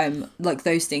actually, like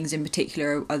those things in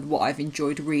particular are what I've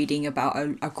enjoyed reading about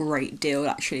a great deal,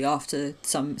 actually, after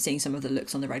seeing some of the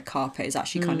looks on the red carpet, is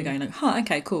actually kind of going like,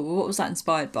 okay, cool, well, what was that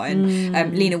inspired by?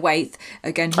 And Lena Waithe,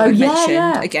 again, who I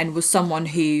mentioned, again, was someone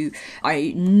who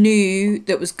I knew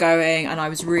that was going, and I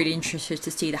was really interested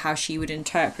to see how she would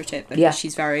interpret it, because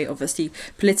she's very obviously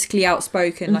politically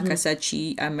outspoken. Like I said,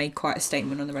 she made quite a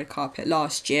statement on the red carpet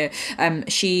last year.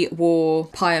 She wore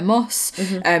Paya Moss.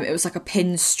 It was like a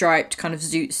pinstriped kind of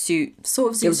zoot suit,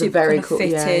 sort of zoot suit, very kind of cool,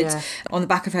 fitted. On the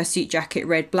back of her suit jacket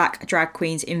read "Black Drag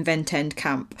Queens Invent End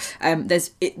Camp."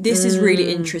 This is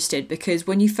really interesting, because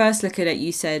when you first look at it,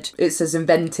 you said it says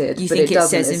invented, you but think it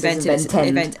says invented,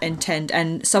 invent intend,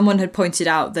 and someone had pointed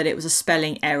out that it was a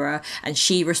spelling error, and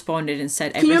she responded and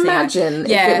said, "Can you imagine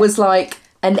if it was like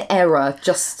an error.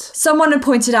 Just someone had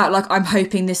pointed out, like, I'm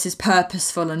hoping this is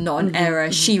purposeful and not an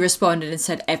error. She responded and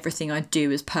said, everything I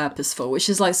do is purposeful, which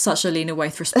is like such a Lena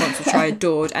Waithe response, which I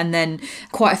adored. And then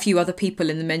quite a few other people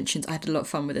in the mentions, I had a lot of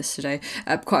fun with this today,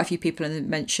 quite a few people in the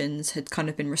mentions had kind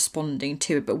of been responding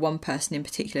to it, but one person in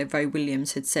particular, Vo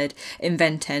Williams, had said,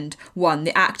 invent end. 1,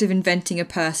 the act of inventing a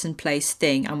person, place,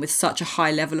 thing, and with such a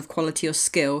high level of quality or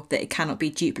skill that it cannot be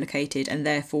duplicated and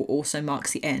therefore also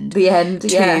marks the end. 2,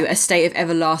 a state of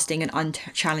everlasting and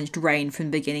unchallenged reign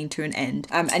from beginning to an end.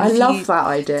 And I love that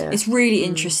idea. It's really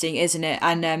interesting, isn't it?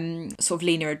 And sort of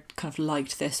Lena had kind of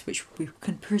liked this, which we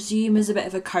can presume is a bit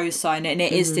of a cosign, and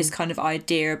it is this kind of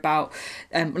idea about,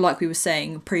 like we were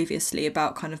saying previously,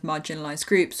 about kind of marginalised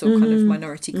groups or kind of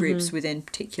minority groups within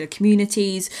particular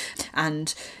communities.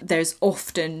 And there's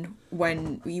often,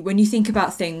 when you think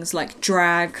about things like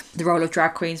drag, the role of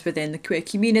drag queens within the queer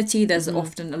community, there's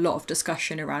often a lot of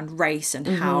discussion around race and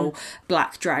how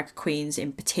black drag queens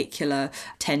in particular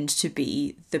tend to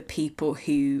be the people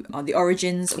who are the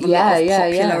origins of a lot of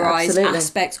popularised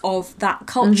aspects of that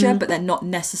culture, but they're not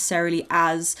necessarily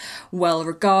as well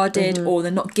regarded, or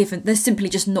they're simply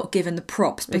just not given the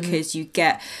props, because you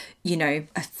get, you know,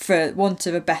 for want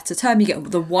of a better term, you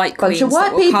get the white queens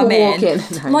that will come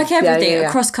in. Like everything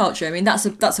across culture. I mean, that's a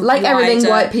like wider, everything,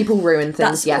 white people ruin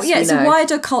things. It's a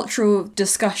wider cultural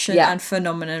discussion and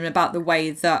phenomenon about the way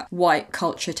that white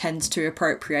culture tends to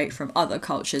appropriate from other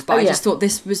cultures. But I just thought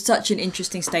this was such an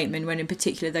interesting statement, when in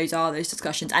particular those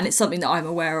discussions, and it's something that I'm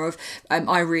aware of.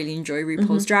 I really enjoy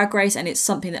RuPaul's Drag Race, and it's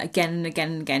something that again and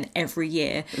again and again every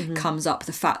year comes up,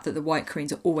 the fact that the white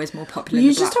queens are always more popular than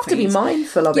the black queens. You just have to be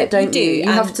mindful of it. Don't you? You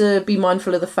have to be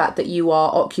mindful of the fact that you are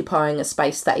occupying a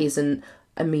space that isn't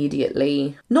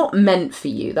immediately not meant for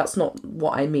you. That's not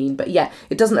what I mean, but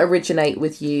it doesn't originate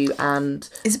with you, and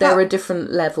there are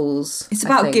different levels. It's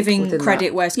about giving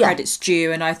credit where credit's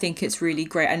due, and I think it's really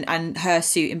great. And Her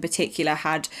Suit in particular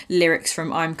had lyrics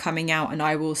from I'm Coming Out and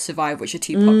I Will Survive, which are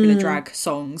 2 popular drag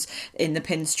songs in the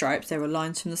Pinstripes. There were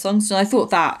lines from the songs, and I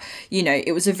thought that, you know,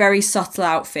 it was a very subtle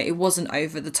outfit. It wasn't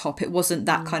over the top. It wasn't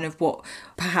that kind of what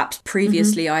perhaps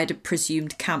previously I had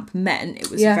presumed camp meant.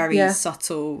 It was a very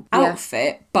subtle outfit.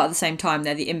 But at the same time,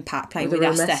 they're the impact playing with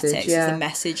aesthetics. The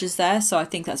message is there, so I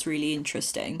think that's really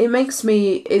interesting.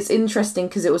 It's interesting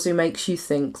because it also makes you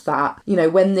think that, you know,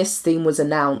 when this theme was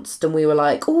announced and we were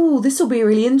like, oh, this will be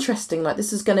really interesting, like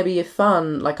this is going to be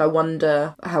fun, like I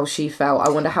wonder how she felt, I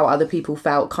wonder how other people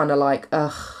felt, kind of like,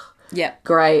 ugh. Yeah.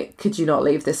 Great. Could you not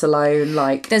leave this alone?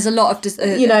 Like, there's a lot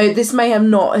of you know, this may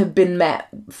not have been met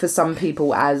for some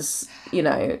people as, you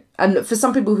know, and for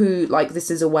some people who like this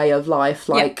is a way of life,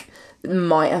 like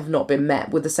might have not been met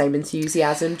with the same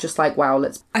enthusiasm. Just like, wow,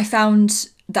 I found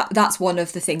that's one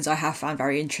of the things I have found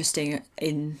very interesting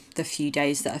in the few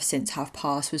days that have since have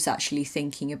passed, was actually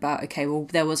thinking about, okay, well,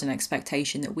 there was an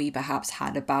expectation that we perhaps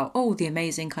had about, the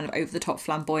amazing kind of over-the-top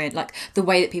flamboyant, like the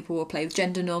way that people will play with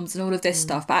gender norms and all of this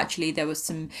stuff. But actually there was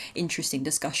some interesting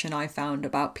discussion I found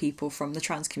about people from the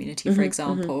trans community, for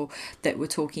example, that were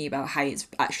talking about how it's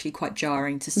actually quite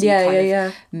jarring to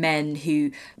see men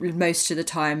who most of the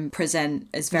time present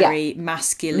as very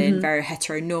masculine, very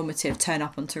heteronormative, turn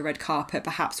up onto a red carpet,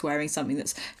 perhaps wearing something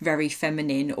that's very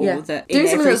feminine, or that in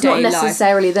something that's not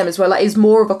necessarily them as well. Like, it's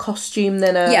more of a costume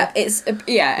than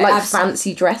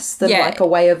fancy dress than like a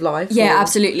way of life. Yeah,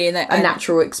 absolutely, and a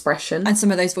natural expression. And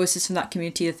some of those voices from that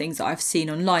community, the things that I've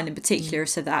seen online in particular, have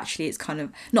said that actually it's kind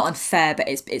of not unfair, but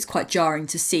it's quite jarring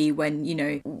to see when, you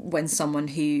know, when someone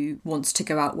who wants to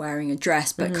go out wearing a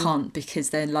dress but can't because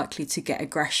they're likely to get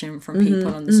aggression from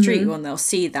people on the street when they'll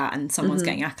see that, and someone's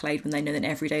getting accolade when they know that in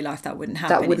everyday life that wouldn't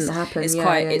happen.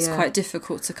 It's quite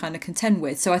difficult to kind of contend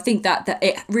with. So I think that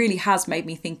it really has made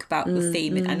me think about the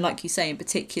theme, and like you say, in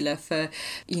particular for,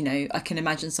 you know, I can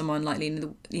imagine someone like Lena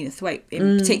Waithe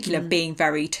in particular being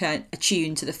very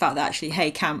attuned to the fact that actually, hey,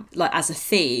 camp, like as a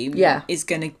theme, is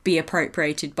going to be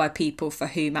appropriated by people for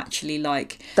whom actually,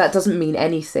 like, that doesn't mean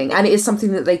anything, and it is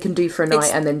something that they can do for a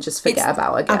night and then just forget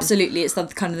about again. Absolutely, it's the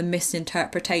kind of the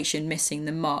misinterpretation, missing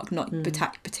the mark, not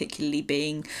particularly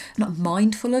being not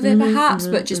mindful of it perhaps,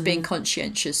 but just being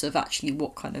conscientious of actually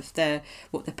what they're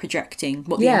projecting,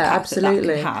 what the impact that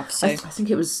can have. So I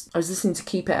think I was listening to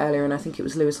Keep It earlier, and I think it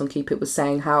was Lewis on Keep It was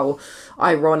saying how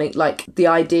ironic, like, the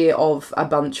idea of a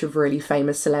bunch of really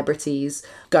famous celebrities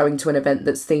going to an event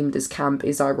that's themed as camp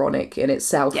is ironic in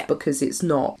itself, because it's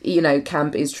not, you know,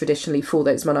 camp is traditionally for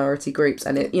those minority groups,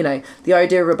 and it, you know, the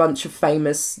idea of a bunch of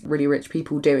famous really rich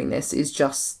people doing this is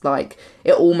just like,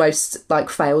 it almost like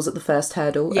fails at the first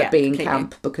hurdle at being completely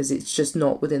camp, because it's just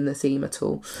not within the theme at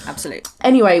all. Absolutely.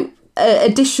 Anyway,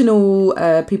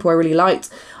 Additional people I really liked.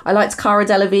 I liked Cara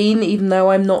Delevingne, even though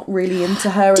I'm not really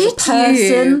into her as a person.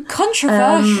 You?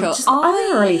 Controversial. I'm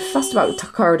not really fussed about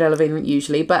Cara Delevingne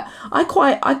usually, but I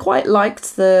quite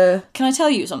liked the... Can I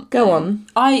tell you something? Go on.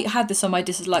 I had this on my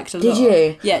disliked a lot. Did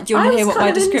you? Yeah, do you want to hear what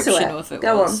my description of it was?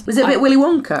 Go on. Was it a bit Willy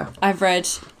Wonka? I've read,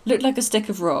 looked like a stick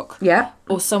of rock. Yeah.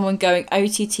 Or someone going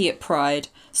OTT at Pride.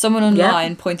 Someone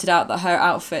online pointed out that her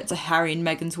outfit to Harry and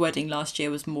Meghan's wedding last year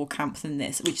was more camp than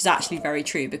this, which is actually very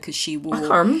true because she wore... I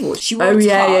can't remember what she wore a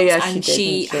tux and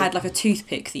she had like a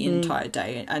toothpick the entire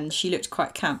day and she looked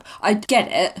quite camp. I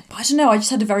get it, but I don't know, I just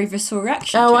had a very visceral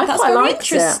reaction to it. That's quite liked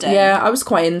it. Yeah, I was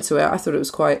quite into it. I thought it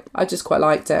was I just quite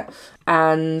liked it.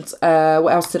 And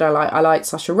what else did I like? I liked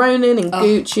Saoirse Ronan in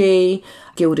Gucci,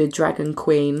 Gilded Dragon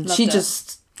Queen. Loved she it.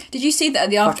 Just... Did you see that at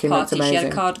the after party she had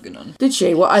a cardigan on? Did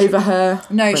she? What, over her...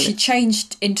 No, she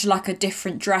changed into like a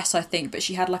different dress, I think, but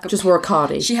she had like a... Just wore a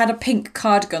cardi. She had a pink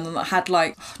cardigan that had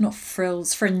like, not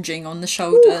frills, fringing on the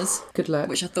shoulders. Ooh, good look.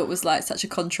 Which I thought was like such a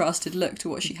contrasted look to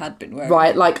what she had been wearing.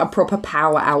 Right, like a proper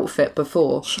power outfit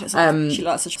before. She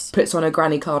likes such... Puts on a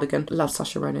granny cardigan. Love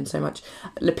Saoirse Ronan so much.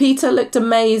 Lupita looked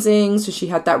amazing. So she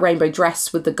had that rainbow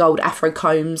dress with the gold afro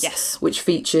combs. Yes. Which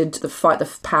featured the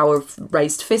power of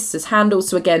raised fists as handles.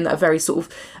 So again, a very sort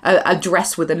of a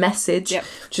dress with a message,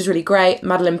 which is really great.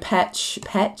 Madeleine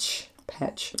Petch,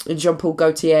 and Jean-Paul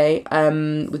Gaultier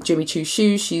with Jimmy Choo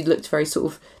shoes. She looked very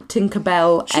sort of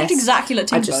Tinkerbell-esque. She looked exactly like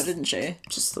Tinkerbell, didn't she?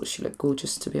 Just thought she looked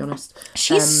gorgeous, to be honest.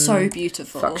 She's so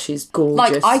beautiful. Fuck, she's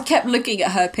gorgeous. Like, I kept looking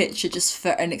at her picture just for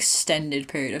an extended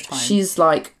period of time. She's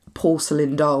like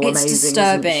porcelain doll, it's amazing,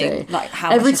 disturbing, isn't she? like how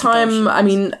every much time I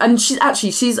mean, and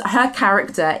she's her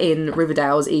character in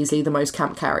Riverdale is easily the most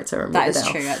camp character in Riverdale. That is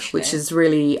true, actually, which is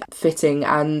really fitting.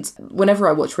 And whenever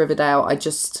I watch Riverdale, I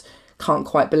just can't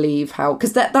quite believe how,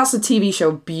 because that's a TV show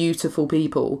of beautiful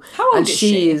people. How old is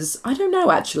she? Is, I don't know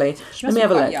actually. Let me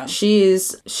have a look. Young.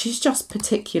 She's just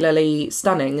particularly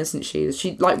stunning, isn't she?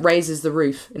 She like raises the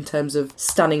roof in terms of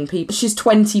stunning people. She's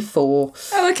 24.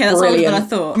 Oh, okay, that's older than I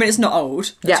thought. I mean, it's not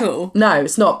old at all. No,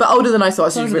 it's not, but older than I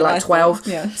thought. So she's really like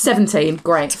 12. 17,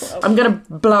 great. 12. I'm going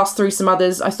to blast through some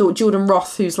others. I thought Jordan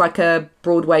Roth, who's like a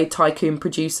Broadway tycoon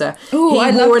producer, Ooh,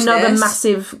 he wore another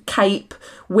massive cape,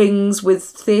 wings with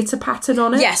theatre pattern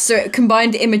on it. Yes, so it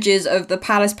combined images of the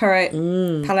Palais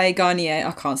Garnier,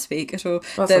 I can't speak at all,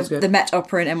 the Met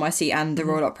Opera in NYC and the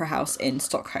Royal Opera House in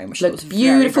Stockholm, which looked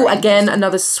beautiful. Very, very again,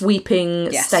 another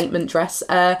sweeping statement dress.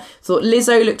 Thought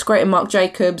Lizzo looked great in Marc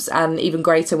Jacobs, and even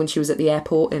greater when she was at the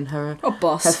airport in her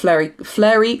her flurry,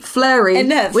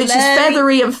 which is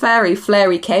feathery and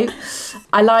flary cape.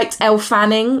 I liked Elle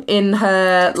Fanning in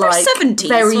her like 70s,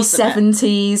 very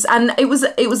 70s, and it was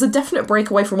a definite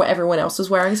breakaway from what everyone else was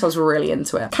wearing, so I was really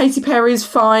into it. Katy Perry's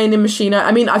fine in Machina.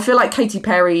 I mean, I feel like Katy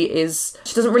Perry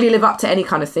she doesn't really live up to any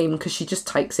kind of theme because she just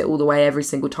takes it all the way every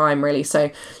single time, really.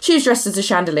 So she was dressed as a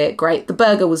chandelier, great. The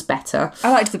burger was better.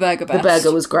 I liked the burger best. The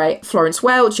burger was great. Florence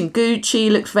Welch in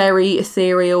Gucci looked very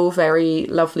ethereal, very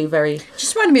lovely, very...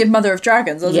 Just reminded me of Mother of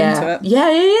Dragons. I was into it. Yeah,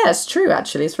 it's true,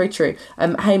 actually. It's very true.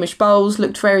 Hamish Bowles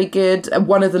looked very good.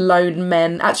 One of the lone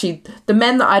men... Actually, the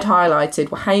men that I'd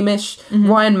highlighted were Hamish,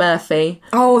 Ryan Murphy...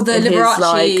 Oh, the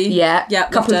Liberace.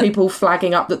 A couple of people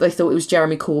flagging up that they thought it was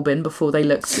Jeremy Corbyn before they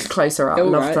looked closer up.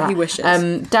 Loved that. He wishes.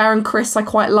 Darren Criss I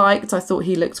quite liked. I thought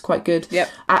he looked quite good. Yep.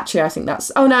 Actually, I think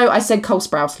that's... Oh no, I said Cole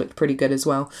Sprouse looked pretty good as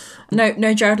well.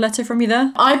 No Jared Leto from you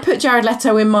there? I put Jared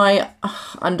Leto in my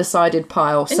undecided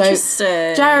pile. Interesting.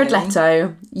 So Jared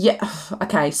Leto, yeah.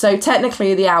 Okay, so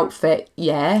technically the outfit,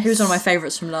 yeah. He was one of my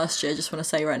favourites from last year, just want to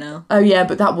say right now. Oh yeah,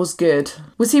 but that was good.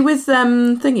 Was he with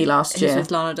Thingy last year? He was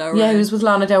with Lana Del Rey. Yeah, he was with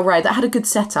Lana Del Rey. That had a good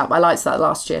setup. I liked that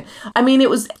last year. I mean, it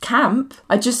was camp.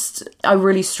 I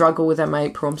really struggle with Emma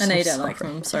April. I know you don't like him.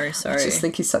 I'm sorry. I just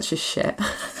think he's such a shit.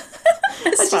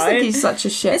 It's I think he's such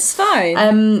a shit. It's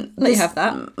fine. Let you have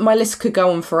that. My list could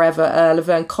go on forever.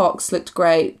 Laverne Cox looked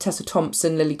great. Tessa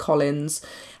Thompson, Lily Collins,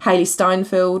 Hayley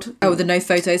Steinfeld. Oh, the No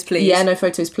Photos Please. Yeah, No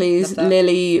Photos Please.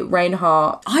 Lily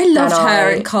Reinhart. I loved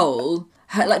her and Cole.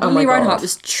 Lily Reinhart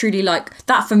was truly like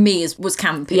that for me. Was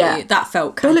campy. Yeah, that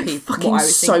felt campy. They look fucking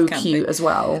so cute as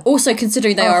well. Also,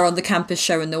 considering they are on the campest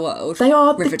show in the world, they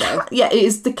are Riverdale. It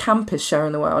is the campest show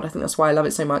in the world. I think that's why I love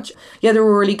it so much. Yeah, they're all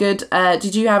really good.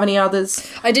 Did you have any others?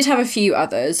 I did have a few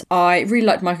others. I really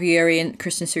liked Michael Urie and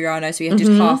Kristen Siriano, so we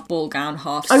did half ball gown,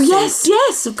 half suit. Oh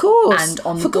yes, of course. And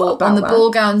on the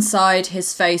ball gown side,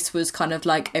 his face was kind of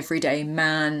like everyday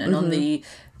man, and on the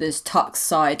this tuck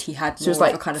side, he had more it was of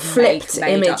like a kind of flipped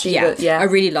made image. up. Yeah, I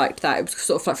really liked that. It was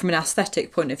sort of like from an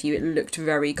aesthetic point of view, it looked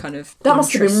very kind of that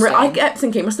must have been. I kept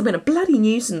thinking it must have been a bloody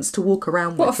nuisance to walk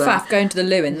around with. What a faff going to the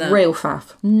loo in that. Real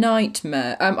faff.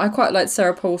 Nightmare. I quite liked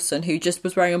Sarah Paulson, who just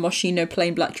was wearing a Moschino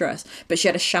plain black dress, but she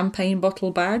had a champagne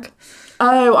bottle bag.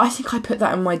 Oh, I think I put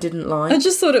that in my didn't like. I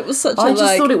just thought it was such I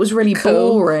just thought it was really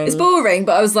boring. It's boring,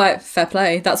 but I was like, fair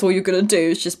play. That's all you're going to do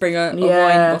is just bring a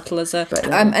wine bottle as a...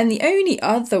 and the only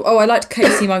other... Oh, I liked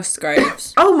Casey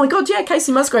Musgraves. Oh my God, yeah,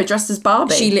 Casey Musgrave dressed as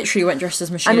Barbie. She literally went dressed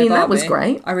as Michelle Barbie. That was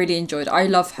great. I really enjoyed it. I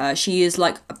love her. She is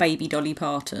like a baby Dolly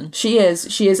Parton. She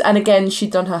is. And again,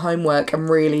 she'd done her homework and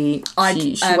really...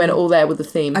 She went all there with the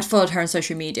theme. I'd followed her on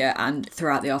social media, and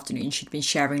throughout the afternoon she'd been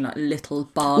sharing like little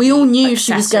Barbie. We all knew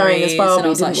she was going as Barbie,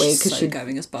 didn't we? Because she's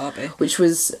going as Barbie, which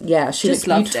was she looked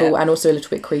beautiful and also a little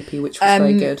bit creepy, which was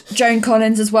very good. Joan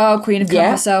Collins as well, Queen of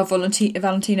Camp herself,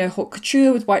 Valentino Haute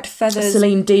Couture with white feathers.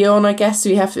 Celine Dion, I guess.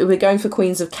 We're going for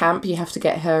Queens of Camp. You have to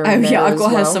get her. I've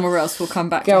got her somewhere else. We'll come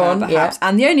back to her perhaps.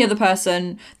 And the only other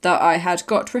person that I had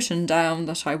got written down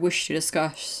that I wish to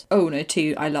discuss. Oh no,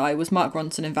 I lie. Was Mark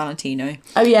Ronson and Valentino.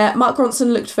 Oh yeah, Mark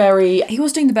Ronson looked very. He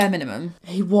was doing the bare minimum.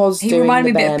 He was. He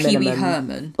reminded me a bit of Pee Wee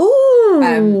Herman.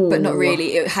 Ooh. But not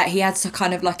really. He had some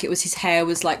kind of like it was his hair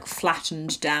was like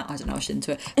flattened down. I don't know. I was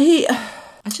into it.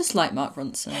 I just like Mark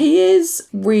Ronson. He is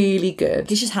really good.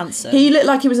 He's just handsome. He looked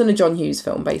like he was in a John Hughes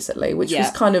film, basically, which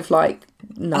was kind of like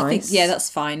nice. I think,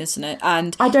 that's fine, isn't it?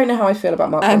 And I don't know how I feel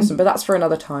about Mark Ronson, but that's for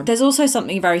another time. There's also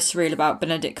something very surreal about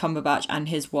Benedict Cumberbatch and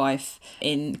his wife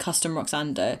in Custom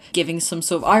Roxander giving some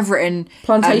sort of... I've written...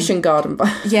 Plantation garden.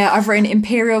 I've written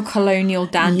imperial colonial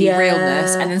dandy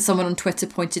realness, and then someone on Twitter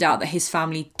pointed out that his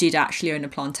family did actually own a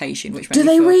plantation, which Do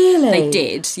they really? They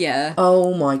did, yeah.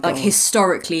 Oh my God. Like,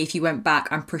 historically, if you went back,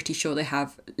 I'm pretty sure they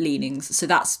have leanings, so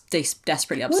that's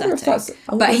desperately upsetting.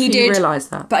 But he did realise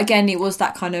that. But again, it was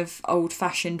that kind of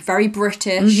old-fashioned, very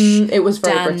British. Mm-hmm. It was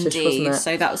very dandy, British, wasn't it?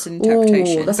 So that was an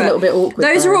interpretation. Ooh, that's a little bit awkward.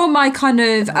 Those are all my kind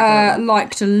of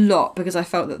liked a lot because I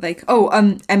felt that they.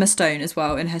 Emma Stone as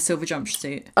well in her silver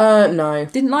jumpsuit. No,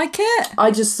 didn't like it.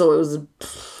 I just thought it was.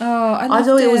 I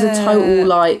thought it was a total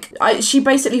like. She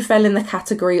basically fell in the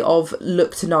category of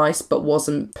looked nice but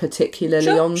wasn't particularly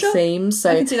on theme.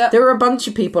 So there were a bunch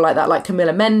of people like that. Like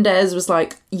Camila Mendes was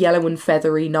like yellow and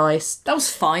feathery, nice. That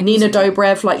was fine. Nina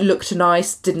Dobrev like looked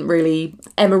nice, didn't really.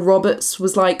 Emma Roberts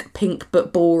was like pink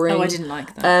but boring. Oh, I didn't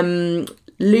like that.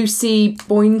 Lucy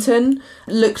Boynton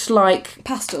looked like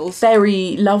pastels,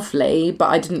 very lovely, but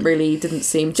I didn't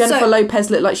seem. Jennifer Lopez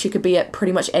looked like she could be at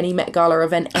pretty much any Met Gala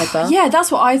event ever. Yeah,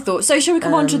 that's what I thought. So shall we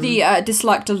come on to the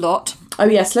disliked a lot? Oh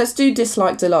yes, let's do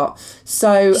disliked a lot.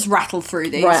 So just rattle through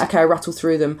these. Right, okay, rattle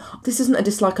through them. This isn't a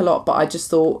dislike a lot, but I just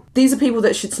thought these are people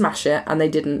that should smash it, and they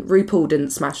didn't. RuPaul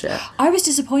didn't smash it. I was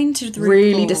disappointed with RuPaul.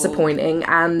 Really disappointing,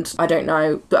 and I don't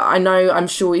know, but I'm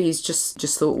sure he's just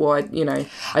thought, well, I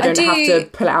don't have to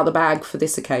pull it out of the bag for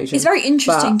this occasion. It's very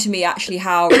interesting to me actually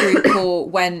how RuPaul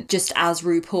went just as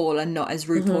RuPaul and not as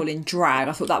RuPaul in drag.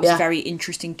 I thought that was a very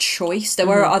interesting choice. There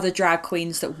were other drag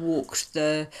queens that walked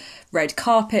the red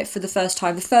carpet for the first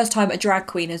time. The first time a drag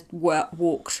queen has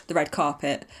walked the red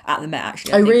carpet at the Met,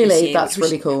 actually. I think, really? That's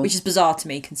really cool. Which is bizarre to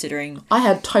me, considering... I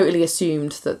had totally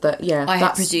assumed that I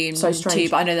had presumed so too,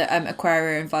 but I know that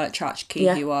Aquaria and Violet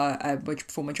Chachki, who are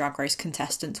former Drag Race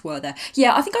contestants, were there.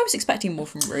 Yeah, I think I was expecting more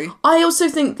from Ru. I also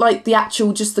think, like,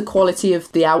 just the quality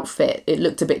of the outfit, it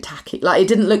looked a bit tacky. Like, it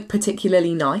didn't look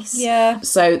particularly nice. Yeah.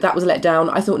 So that was a letdown.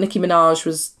 I thought Nicki Minaj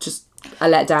was just... a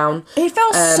letdown. It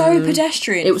felt so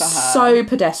pedestrian. It was so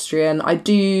pedestrian. I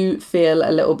do feel a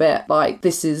little bit like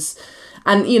this is,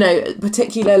 and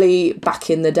particularly back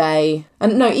in the day,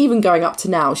 and no, even going up to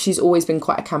now, she's always been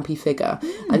quite a campy figure,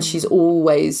 and she's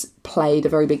always played a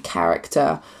very big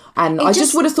character. And I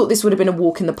just would have thought this would have been a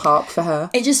walk in the park for her.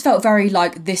 It just felt very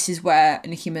like this is where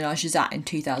Nicki Minaj is at in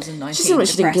 2019. She seemed like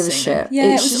she didn't give a shit.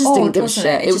 Yeah, she just didn't give a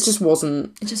shit. It just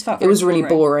wasn't. It just felt. It was really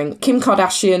boring. Kim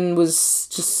Kardashian was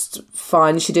just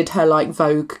fine. She did her like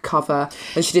Vogue cover,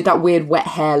 and she did that weird wet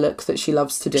hair look that she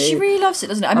loves to do. She really loves it,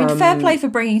 doesn't it? I mean, fair play for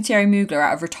bringing Thierry Mugler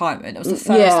out of retirement. It was the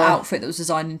first outfit that was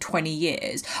designed in 20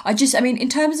 years. In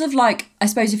terms of like, I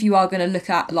suppose if you are going to look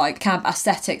at like camp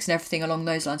aesthetics and everything along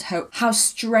those lines, how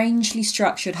strangely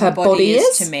structured her body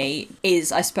is to me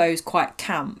is, I suppose, quite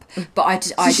camp. But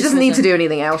she doesn't need to do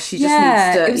anything else. She just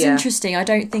needs to. It was interesting. I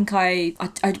don't think I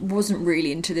wasn't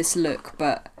really into this look,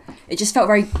 but it just felt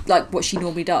very like what she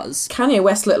normally does. Kanye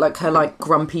West looked like her like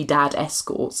grumpy dad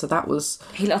escort, so that was...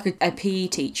 He looked like a PE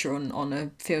teacher on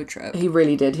a field trip. He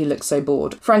really did. He looked so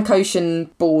bored. Frank Ocean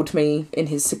bored me in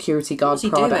his security guard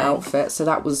Prada outfit, so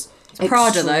that was...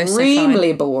 Prada, though, so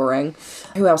extremely boring.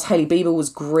 Who else? Hailey Bieber was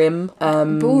grim.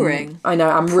 Boring. I know,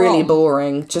 I'm really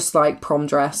boring. Just like prom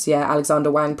dress. Yeah,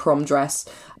 Alexander Wang prom dress.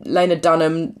 Lena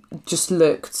Dunham just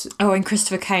looked... Oh, and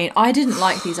Christopher Kane. I didn't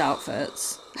like these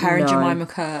outfits. Her and Jemima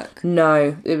Kirk.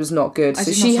 No, it was not good.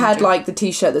 So she had like the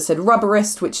t-shirt that said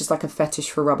Rubberist, which is like a fetish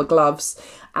for rubber gloves,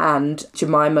 and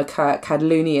Jemima Kirk had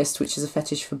Looniest, which is a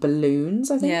fetish for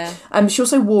balloons, I think. Yeah. She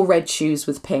also wore red shoes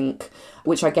with pink,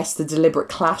 which I guess the deliberate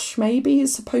clash maybe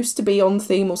is supposed to be on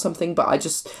theme or something, but I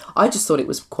just thought it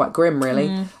was quite grim,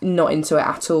 really. Not into it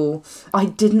at all. I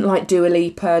didn't like Dua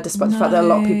Lipa, despite the fact that a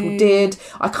lot of people did.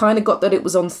 I kind of got that it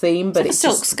was on theme, but it's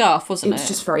a silk scarf, wasn't it? It was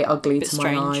just very ugly to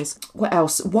my eyes. What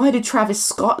else? Why did Travis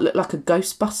Scott look like a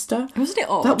Ghostbuster? Wasn't it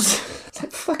odd? That was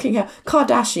like fucking hell.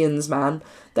 Kardashians, man.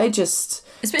 They just...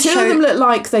 Two of them look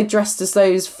like they dressed as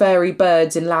those fairy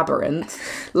birds in Labyrinth.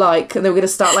 Like, and they were going to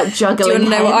start like juggling. Do you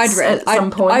want to know what I'd written? At some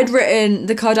point. I'd written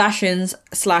the Kardashians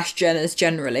 / Jenners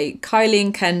generally. Kylie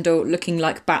and Kendall looking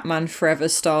like Batman Forever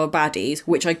style baddies,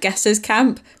 which I guess is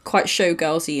camp, quite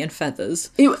showgirlsy and feathers.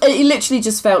 It literally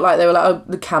just felt like they were like, oh,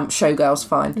 the camp showgirls,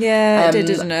 fine. Yeah, it did,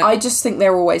 didn't it? I just think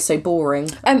they're always so boring.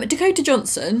 Dakota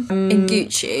Johnson in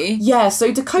Gucci. Yeah,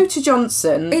 so Dakota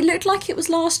Johnson... It looked like it was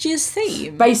last year's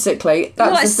theme. Basically,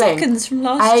 that's like the thing. Seconds from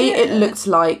last year. It looked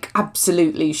like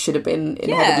absolutely should have been in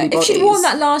Heavenly Bodies. If she'd worn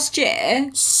that last year.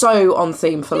 So on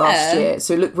theme for last year,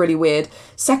 so it looked really weird.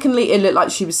 Secondly, it looked like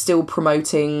she was still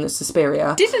promoting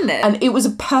Suspiria. Didn't it? And it was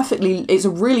it's a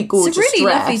really gorgeous dress. It's a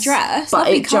really lovely dress, but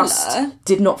lovely it just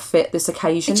did not fit this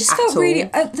occasion at all. It just felt really...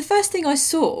 the first thing I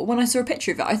saw when I saw a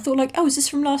picture of it, I thought like, oh, is this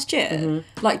from last year?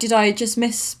 Mm-hmm. Like, did I just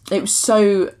miss... It was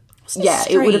so... Yeah,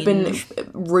 it would have been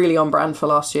really on brand for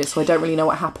last year, so I don't really know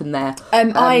what happened there.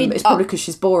 It's probably because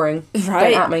she's boring.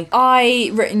 Right. Don't at me. I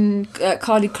written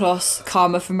Carly Kloss,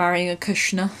 Karma for marrying a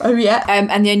Kushner. Oh, yeah.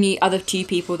 And the only other two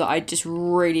people that I just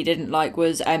really didn't like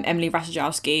was Emily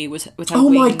Ratajkowski with her Oh,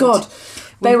 winged, my God.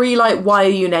 Very like, why are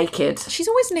you naked? She's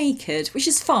always naked, which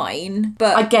is fine,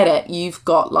 but... I get it. You've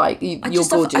got, like, you're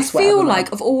gorgeous. I feel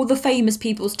like of all the famous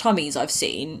people's tummies I've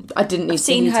seen... I didn't need to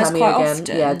see her tummy again.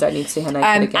 Often. Yeah, I don't need to see her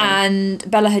naked again. And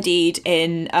Bella Hadid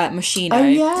in Moschino. Oh,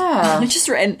 yeah. I've just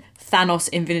written... Thanos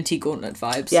Infinity Gauntlet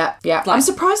vibes. Yeah. Like, I'm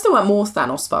surprised there weren't more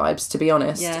Thanos vibes, to be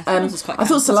honest. Yeah, Thanos was quite I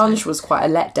thought Solange was quite a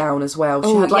letdown as well.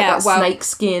 She had like snake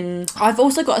skin. I've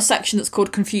also got a section that's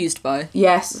called Confused By.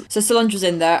 Yes. So Solange was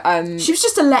in there. She was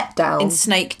just a letdown. In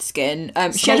snake skin.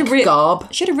 She had a real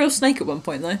garb. She had a real snake at one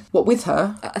point though. What, with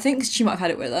her? I think she might have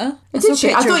had it with her. Did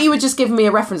she? I thought you were just giving me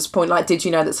a reference point, like, did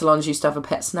you know that Solange used to have a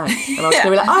pet snake? And I was going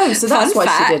to be like, oh, so that's why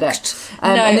she did it. No.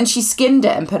 And then she skinned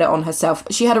it and put it on herself.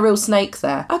 She had a real snake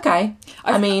there. Okay.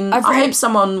 I hope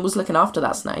someone was looking after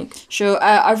that snake. Sure.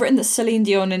 I've written that Celine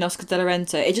Dion in Oscar de la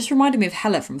Renta. It just reminded me of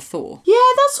Hela from Thor. Yeah,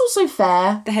 that's also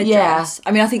fair. The headdress. Yeah.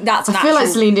 I mean, I think that's I feel like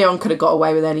Celine Dion could have got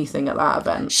away with anything at that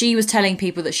event. She was telling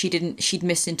people that she'd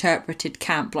misinterpreted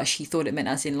camp, like she thought it meant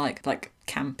as in like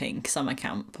camping, summer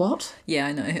camp. What? Yeah,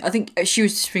 I know. I think she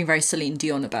was just being very Celine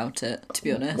Dion about it, to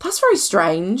be honest. That's very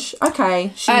strange.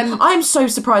 Okay. I'm so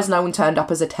surprised no one turned up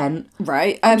as a tent.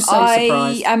 Right. I'm so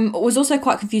surprised. I was also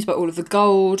quite confused by all of the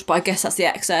gold, but I guess that's the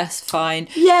excess. Fine.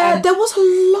 Yeah, there was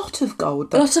a lot of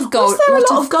gold. A lot of gold. Was there a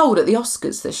lot of gold at the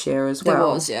Oscars this year as well? There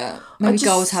was, yeah. Maybe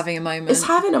gold's having a moment. It's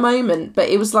having a moment, but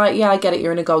it was like, yeah, I get it,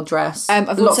 you're in a gold dress.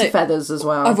 Lots of feathers as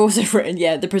well. I've also written,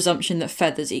 the presumption that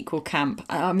feathers equal camp.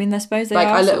 I mean, I suppose they are.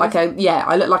 I look like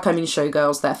I look like I'm in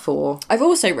Showgirls, therefore. I've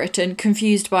also written,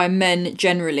 confused by men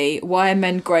generally. Why are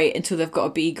men great until they've got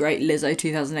to be great? Lizzo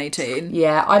 2018.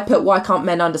 Yeah, I put, why can't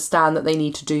men understand that they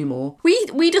need to do more?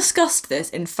 We discussed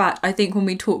this, in fact, I think when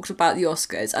we talked about the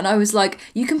Oscars, and I was like,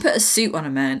 you can put a suit on a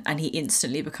man and he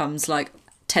instantly becomes like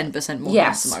 10% more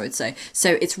handsome, I would say.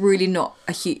 So it's really not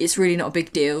a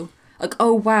big deal. Like,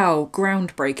 oh wow,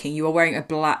 groundbreaking, you are wearing a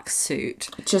black suit.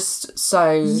 Just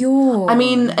so... I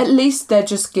mean, at least they're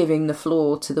just giving the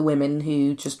floor to the women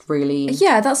who just really...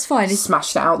 Yeah, that's fine.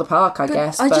 Smashed it out the park, I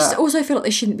guess. I just also feel like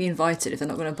they shouldn't be invited if they're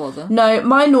not going to bother. No,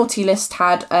 my naughty list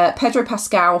had Pedro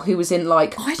Pascal, who was in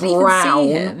like brown. Even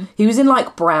see him. He was in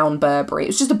like brown Burberry. It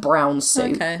was just a brown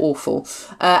suit. Okay. Awful.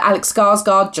 Alex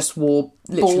Skarsgård just wore...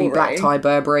 literally black tie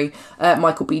Burberry.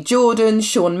 Michael B. Jordan,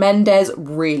 Shawn Mendes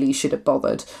really should have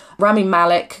bothered. Rami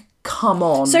Malek, come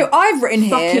on. So I've written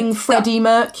here... Fucking Freddie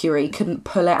Mercury couldn't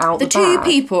pull it out the bag. The two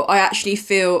people I actually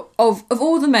feel, of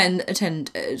all the men that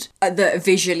attended, that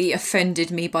visually offended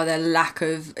me by their lack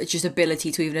of just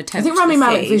ability to even attempt. I think Rami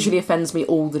Malek visually offends me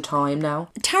all the time now.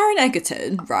 Taron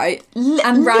Egerton, right?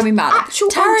 And Rami Malek.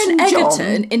 Taron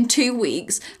Egerton, in 2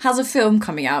 weeks, has a film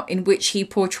coming out in which he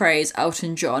portrays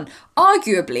Elton John.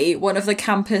 arguably one of the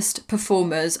campest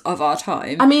performers of our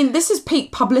time. I mean, this is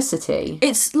peak publicity.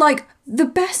 It's like the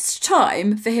best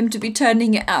time for him to be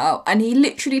turning it out, and he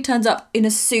literally turns up in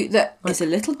a suit that is a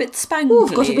little bit spangly. Oh,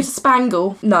 I've got a bit of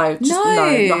spangle. No,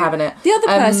 not having it. The other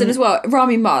person as well,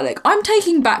 Rami Malek. I'm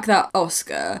taking back that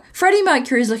Oscar. Freddie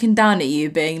Mercury is looking down at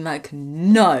you being like,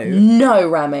 no. No,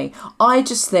 Rami. I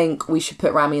just think we should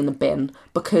put Rami in the bin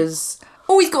because...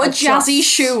 Oh, he's got a jazzy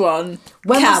shoe on.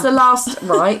 When was the last...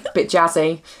 Right, bit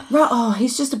jazzy. Right, oh,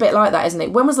 he's just a bit like that, isn't he?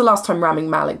 When was the last time Rami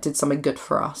Malek did something good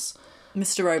for us?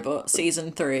 Mr. Robot,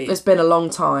 season 3. It's been a long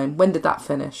time. When did that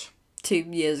finish? 2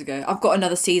 years ago. I've got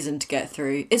another season to get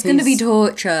through. It's going to be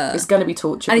torture. It's going to be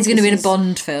torture. And he's going to be in a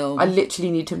Bond film. I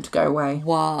literally need him to go away.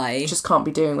 Why? Just can't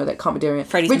be doing with it. Can't be doing it.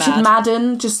 Freddie's Richard mad.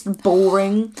 Madden, just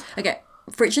boring. Okay,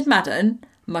 Richard Madden,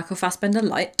 Michael Fassbender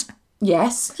light.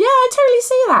 Yes. Yeah, I totally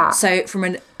see that. So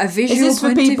from a visual Is this for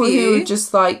point people of view, who are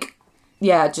just like...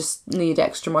 Yeah, just need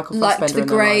extra Michael Fassbender like the in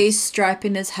their grey lives. stripe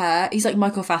in his hair. He's like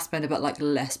Michael Fassbender, but like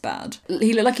less bad.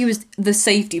 He looked like he was the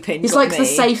safety pin. He's like the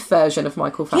safe version of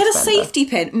Michael Fassbender. He had a safety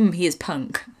pin. He is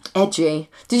punk. Edgy.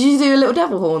 Did you do a Little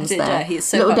Devil Horns there? Yeah, he is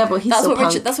so Little punk. Devil, he's so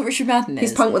punk. That's what Richard Madden is.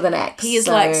 He's punk with an X. He is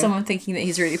so... like someone thinking that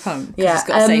he's really punk. Yeah, he's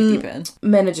got a safety pin.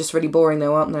 Men are just really boring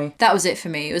though, aren't they? That was it for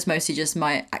me. It was mostly just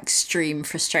my extreme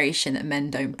frustration that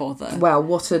men don't bother. Well,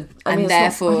 what a... I mean,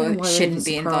 therefore shouldn't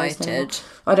be invited. Anymore.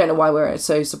 I don't know why we're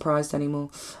so surprised anymore.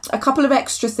 A couple of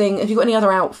extra things. Have you got any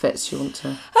other outfits you want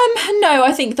to... No,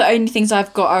 I think the only things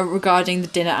I've got are regarding the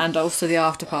dinner and also the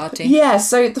after party. Yeah,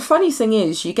 so the funny thing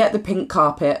is you get the pink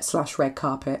carpet/red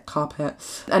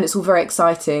carpet, and it's all very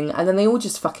exciting, and then they all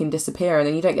just fucking disappear, and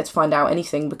then you don't get to find out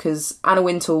anything because Anna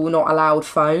Wintour not allowed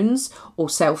phones or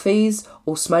selfies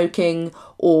or smoking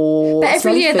or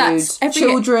smelly food,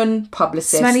 children,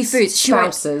 publicists, smelly foods,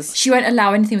 spouses. She won't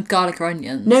allow anything with garlic or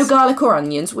onions. No garlic or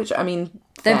onions, which, I mean...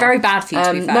 They're very bad for you,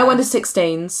 to be fair. No under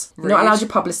 16s. Rude. Not allowed your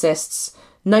publicists.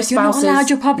 No spouses. You're not allowed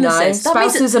your publicists. No,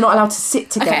 spouses are not allowed to sit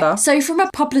together. Okay, so from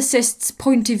a publicist's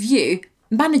point of view,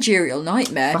 managerial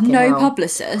nightmare. Fucking no hell.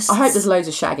 publicists. I hope there's loads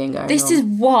of shagging going on. This is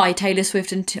why Taylor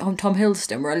Swift and Tom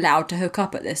Hiddleston were allowed to hook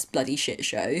up at this bloody shit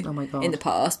show. Oh my God. In the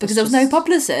past, because there was no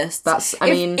publicists.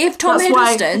 If Tom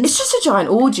Hiddleston, it's just a giant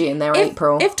orgy in there,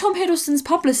 April. If Tom Hiddleston's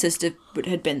publicist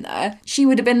had been there, she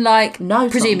would have been like, no,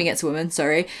 presuming it's a woman,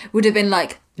 sorry, would have been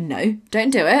like, no, don't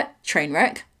do it, train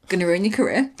wreck. Gonna ruin your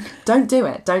career. Don't do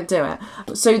it.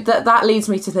 So that leads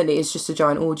me to think it is just a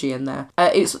giant orgy in there.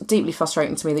 It's deeply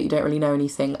frustrating to me that you don't really know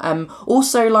anything.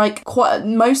 Also, like,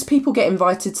 most people get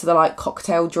invited to the like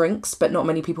cocktail drinks, but not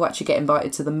many people actually get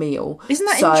invited to the meal. Isn't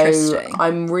that interesting?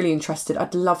 I'm really interested.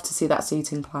 I'd love to see that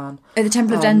seating plan at the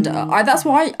Temple of Dendar. That's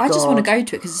why I just want to go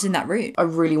to it because it's in that route. I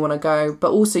really want to go,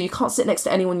 but also you can't sit next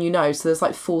to anyone you know, so there's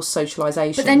like forced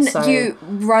socialisation. But then you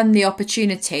run the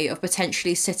opportunity of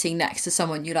potentially sitting next to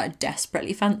someone you like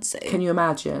desperately fancy. Can you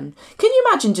imagine? Can you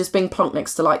imagine just being plonked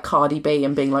next to like Cardi B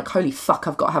and being like, holy fuck,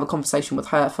 I've got to have a conversation with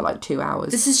her for like 2 hours.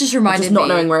 This has just reminded me. Not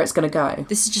knowing where it's going to go.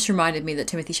 This has just reminded me that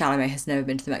Timothée Chalamet has never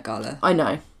been to the Met Gala. I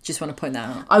know. Just want to point that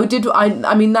out.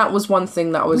 I mean, that was one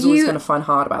thing that I was always going to find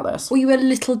hard about this. Were you a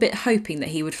little bit hoping that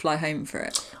he would fly home for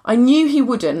it? I knew he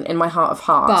wouldn't in my heart of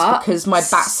hearts because my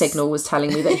bat signal was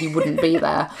telling me that he wouldn't be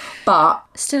there. But...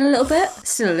 Still a little bit?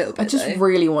 I just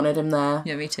really wanted him there.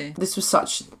 Yeah, me too. This was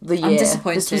such the year. I'm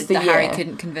disappointed that Harry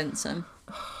couldn't convince him.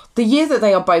 The year that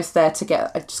they are both there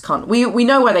together, I just can't. We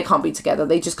know why they can't be together.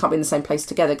 They just can't be in the same place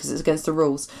together because it's against the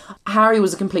rules. Harry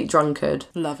was a complete drunkard.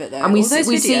 Love it though. And we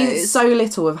see so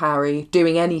little of Harry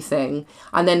doing anything,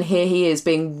 and then here he is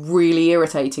being really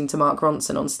irritating to Mark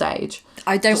Ronson on stage.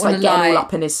 I don't want to lie. Getting all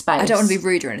up in his space. I don't want to be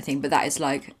rude or anything, but that is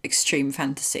like extreme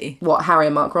fantasy. What, Harry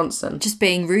and Mark Ronson? Just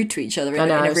being rude to each other in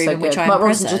a room in which I'm Mark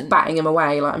present. Ronson just batting him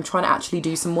away. Like, I'm trying to actually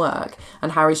do some work,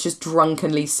 and Harry's just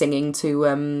drunkenly singing to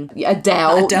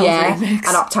Adele remix.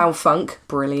 And Uptown Funk.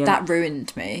 Brilliant. That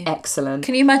ruined me. Excellent.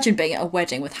 Can you imagine being at a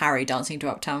wedding with Harry dancing to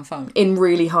Uptown Funk? In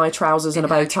really high trousers and a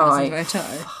bow tie.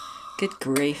 Good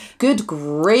grief.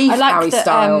 Harry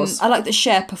Styles. I like that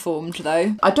Cher performed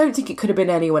though. I don't think it could have been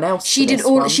anyone else. She did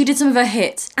some of her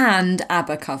hits and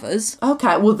ABBA covers.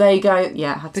 Okay, well there you go.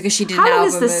 Yeah, because she did. How long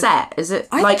is the set? Is it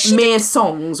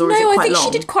songs or is it quite long? No, I think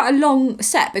she did quite a long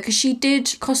set because she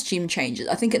did costume changes.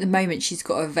 I think at the moment she's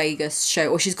got a Vegas show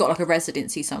or she's got like a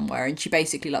residency somewhere, and she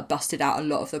basically like busted out a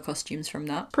lot of the costumes from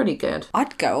that. Pretty good.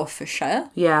 I'd go off for Cher.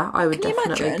 Yeah, I would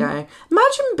definitely go.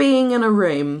 Imagine being in a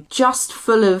room just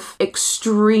full of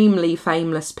extremely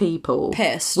famous people.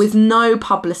 Pissed. With no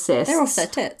publicists. They're off their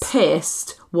tits.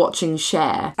 Pissed. watching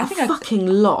Cher. I think a fucking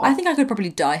lot. I think I could probably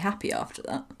die happy after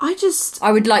that.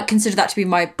 I would like consider that to be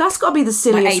my... That's got to be the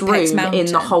silliest room mountain in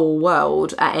the whole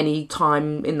world at any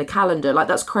time in the calendar. Like,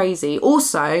 that's crazy.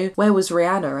 Also, where was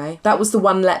Rihanna, eh? That was the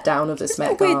one letdown of this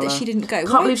Met Gala. Weird that she didn't go.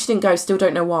 Can't believe she didn't go. Still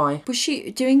don't know why. Was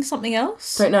she doing something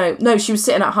else? Don't know. No, she was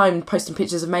sitting at home posting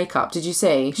pictures of makeup. Did you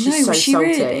see? She's so salty.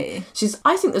 Really?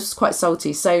 I think this was quite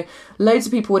salty. So loads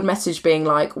of people would message being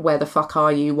like, where the fuck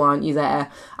are you? Why aren't you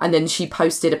there? And then she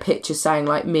posted a picture saying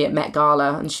like, me at Met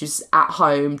Gala, and she was at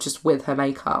home just with her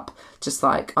makeup. Just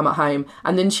like, I'm at home.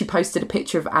 And then she posted a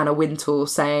picture of Anna Wintour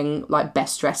saying, like,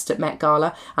 best dressed at Met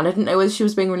Gala. And I didn't know whether she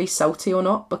was being really salty or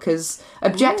not, because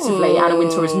objectively, Anna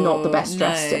Wintour is not the best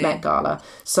dressed at Met Gala.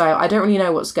 So I don't really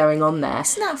know what's going on there.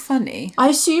 Isn't that funny? I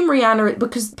assume Rihanna,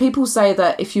 because people say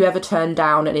that if you ever turn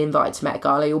down an invite to Met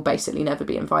Gala, you'll basically never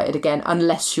be invited again,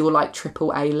 unless you're, like,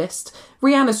 triple A-list.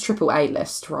 Rihanna's triple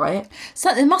A-list, right?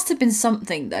 So there must have been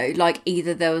something, though, like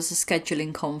either there was a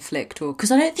scheduling conflict or...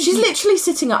 Because I don't think... She's literally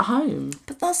sitting at home.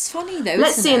 But that's funny, though,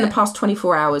 Let's see in the past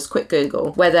 24 hours, quick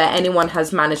Google, whether anyone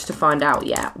has managed to find out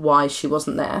yet why she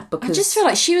wasn't there. Because I just feel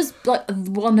like she was, like,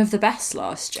 one of the best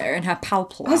last year in her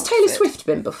palpable Has outfit. Taylor Swift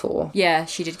been before? Yeah,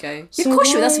 she did go. So of course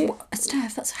she why... would.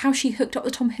 Steph, that's how she hooked up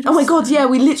with Tom Hiddleston. Oh my god, yeah,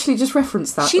 we literally just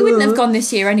referenced that. She wouldn't have gone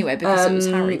this year anyway because it was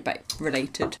Harry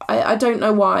related. I don't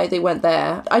know why they went there.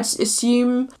 I just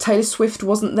assume Taylor Swift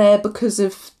wasn't there because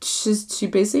of she's too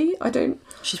busy.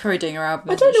 She's probably doing her album.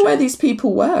 I don't know where these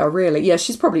people were, really. Yeah,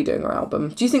 she's probably doing her album.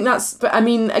 Do you think that's... But, I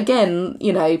mean, again,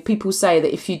 you know, people say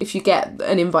that if you get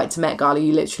an invite to Met Gala,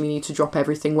 you literally need to drop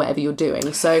everything, whatever you're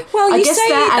doing. So, well, I guess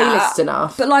they're A-list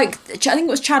enough. But, like, I think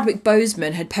it was Chadwick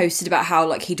Boseman had posted about how,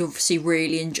 like, he'd obviously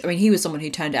really enjoyed... I mean, he was someone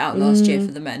who turned it out last year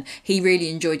for the men. He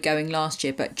really enjoyed going last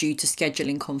year, but due to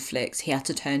scheduling conflicts, he had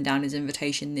to turn down his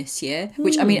invitation this year.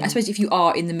 Which, I mean, I suppose if you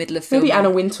are in the middle of filming... Maybe Anna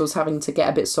Wintour's having to get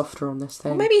a bit softer on this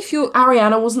thing. Or maybe if you're...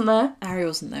 Ariana wasn't there. Ari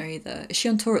wasn't there either. Is she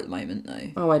on tour at the moment,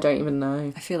 though? Oh, I don't even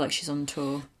know. I feel like she's on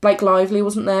tour. Blake Lively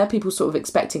wasn't there. People sort of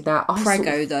expecting that.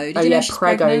 Though. Did you know she's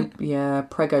Prego. Pregnant? Yeah,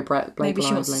 Prego Blake Maybe she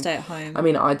Lively. wants to stay at home. I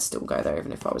mean, I'd still go there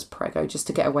even if I was Prego, just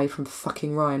to get away from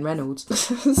fucking Ryan Reynolds.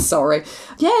 Sorry.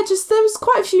 Yeah, just there was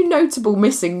quite a few notable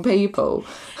missing people.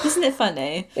 Isn't it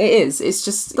funny? It is. It's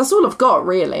just, that's all I've got,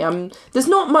 really. There's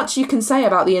not much you can say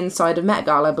about the inside of Met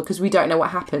Gala because we don't know what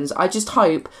happens. I just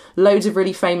hope loads of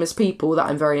really famous people that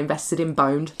I'm very invested in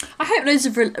boned. I hope loads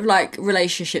of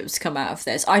relationships come out of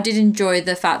this. I did enjoy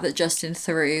the fact that Justin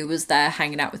Theroux was there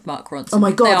hanging out with Mark Ronson. Oh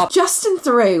my god, Justin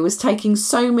Theroux was taking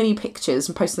so many pictures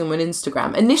and posting them on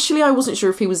Instagram. Initially, I wasn't sure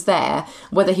if he was there,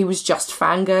 whether he was just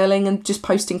fangirling and just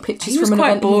posting pictures from an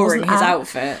event. He was quite boring, his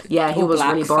outfit. Yeah, he was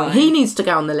really boring. Fine. He needs to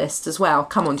go on the list as well.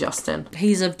 Come on, Justin.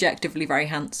 He's objectively very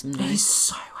handsome. He's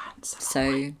so handsome.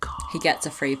 So he gets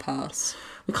a free pass.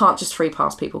 We can't just free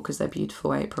pass people because they're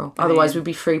beautiful, April. Otherwise, we'd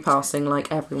be free passing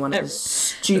like everyone at the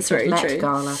stupid Met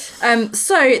Gala.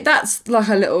 So that's like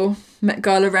a little Met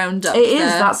Gala roundup. It is.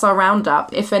 That's our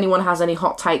roundup. If anyone has any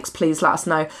hot takes, please let us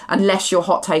know. Unless your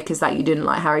hot take is that you didn't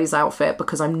like Harry's outfit,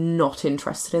 because I'm not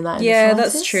interested in that. Yeah,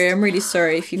 that's true. I'm really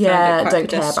sorry if you found it quite don't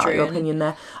care about your opinion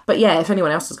there. But yeah, if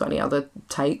anyone else has got any other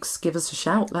takes, give us a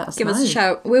shout. Let us know. Give us a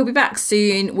shout. We'll be back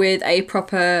soon with a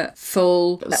proper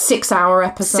full 6-hour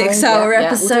episode. 6-hour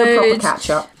episode. We'll do a proper catch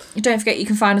up. Don't forget you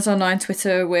can find us online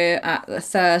Twitter. We're at The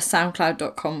Thirst,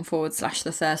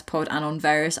 soundcloud.com/The Thirst Pod, and on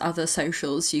various other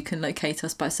socials you can locate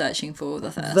us by searching for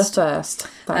The Thirst. The Thirst.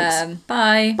 Thanks.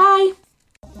 Bye. Bye.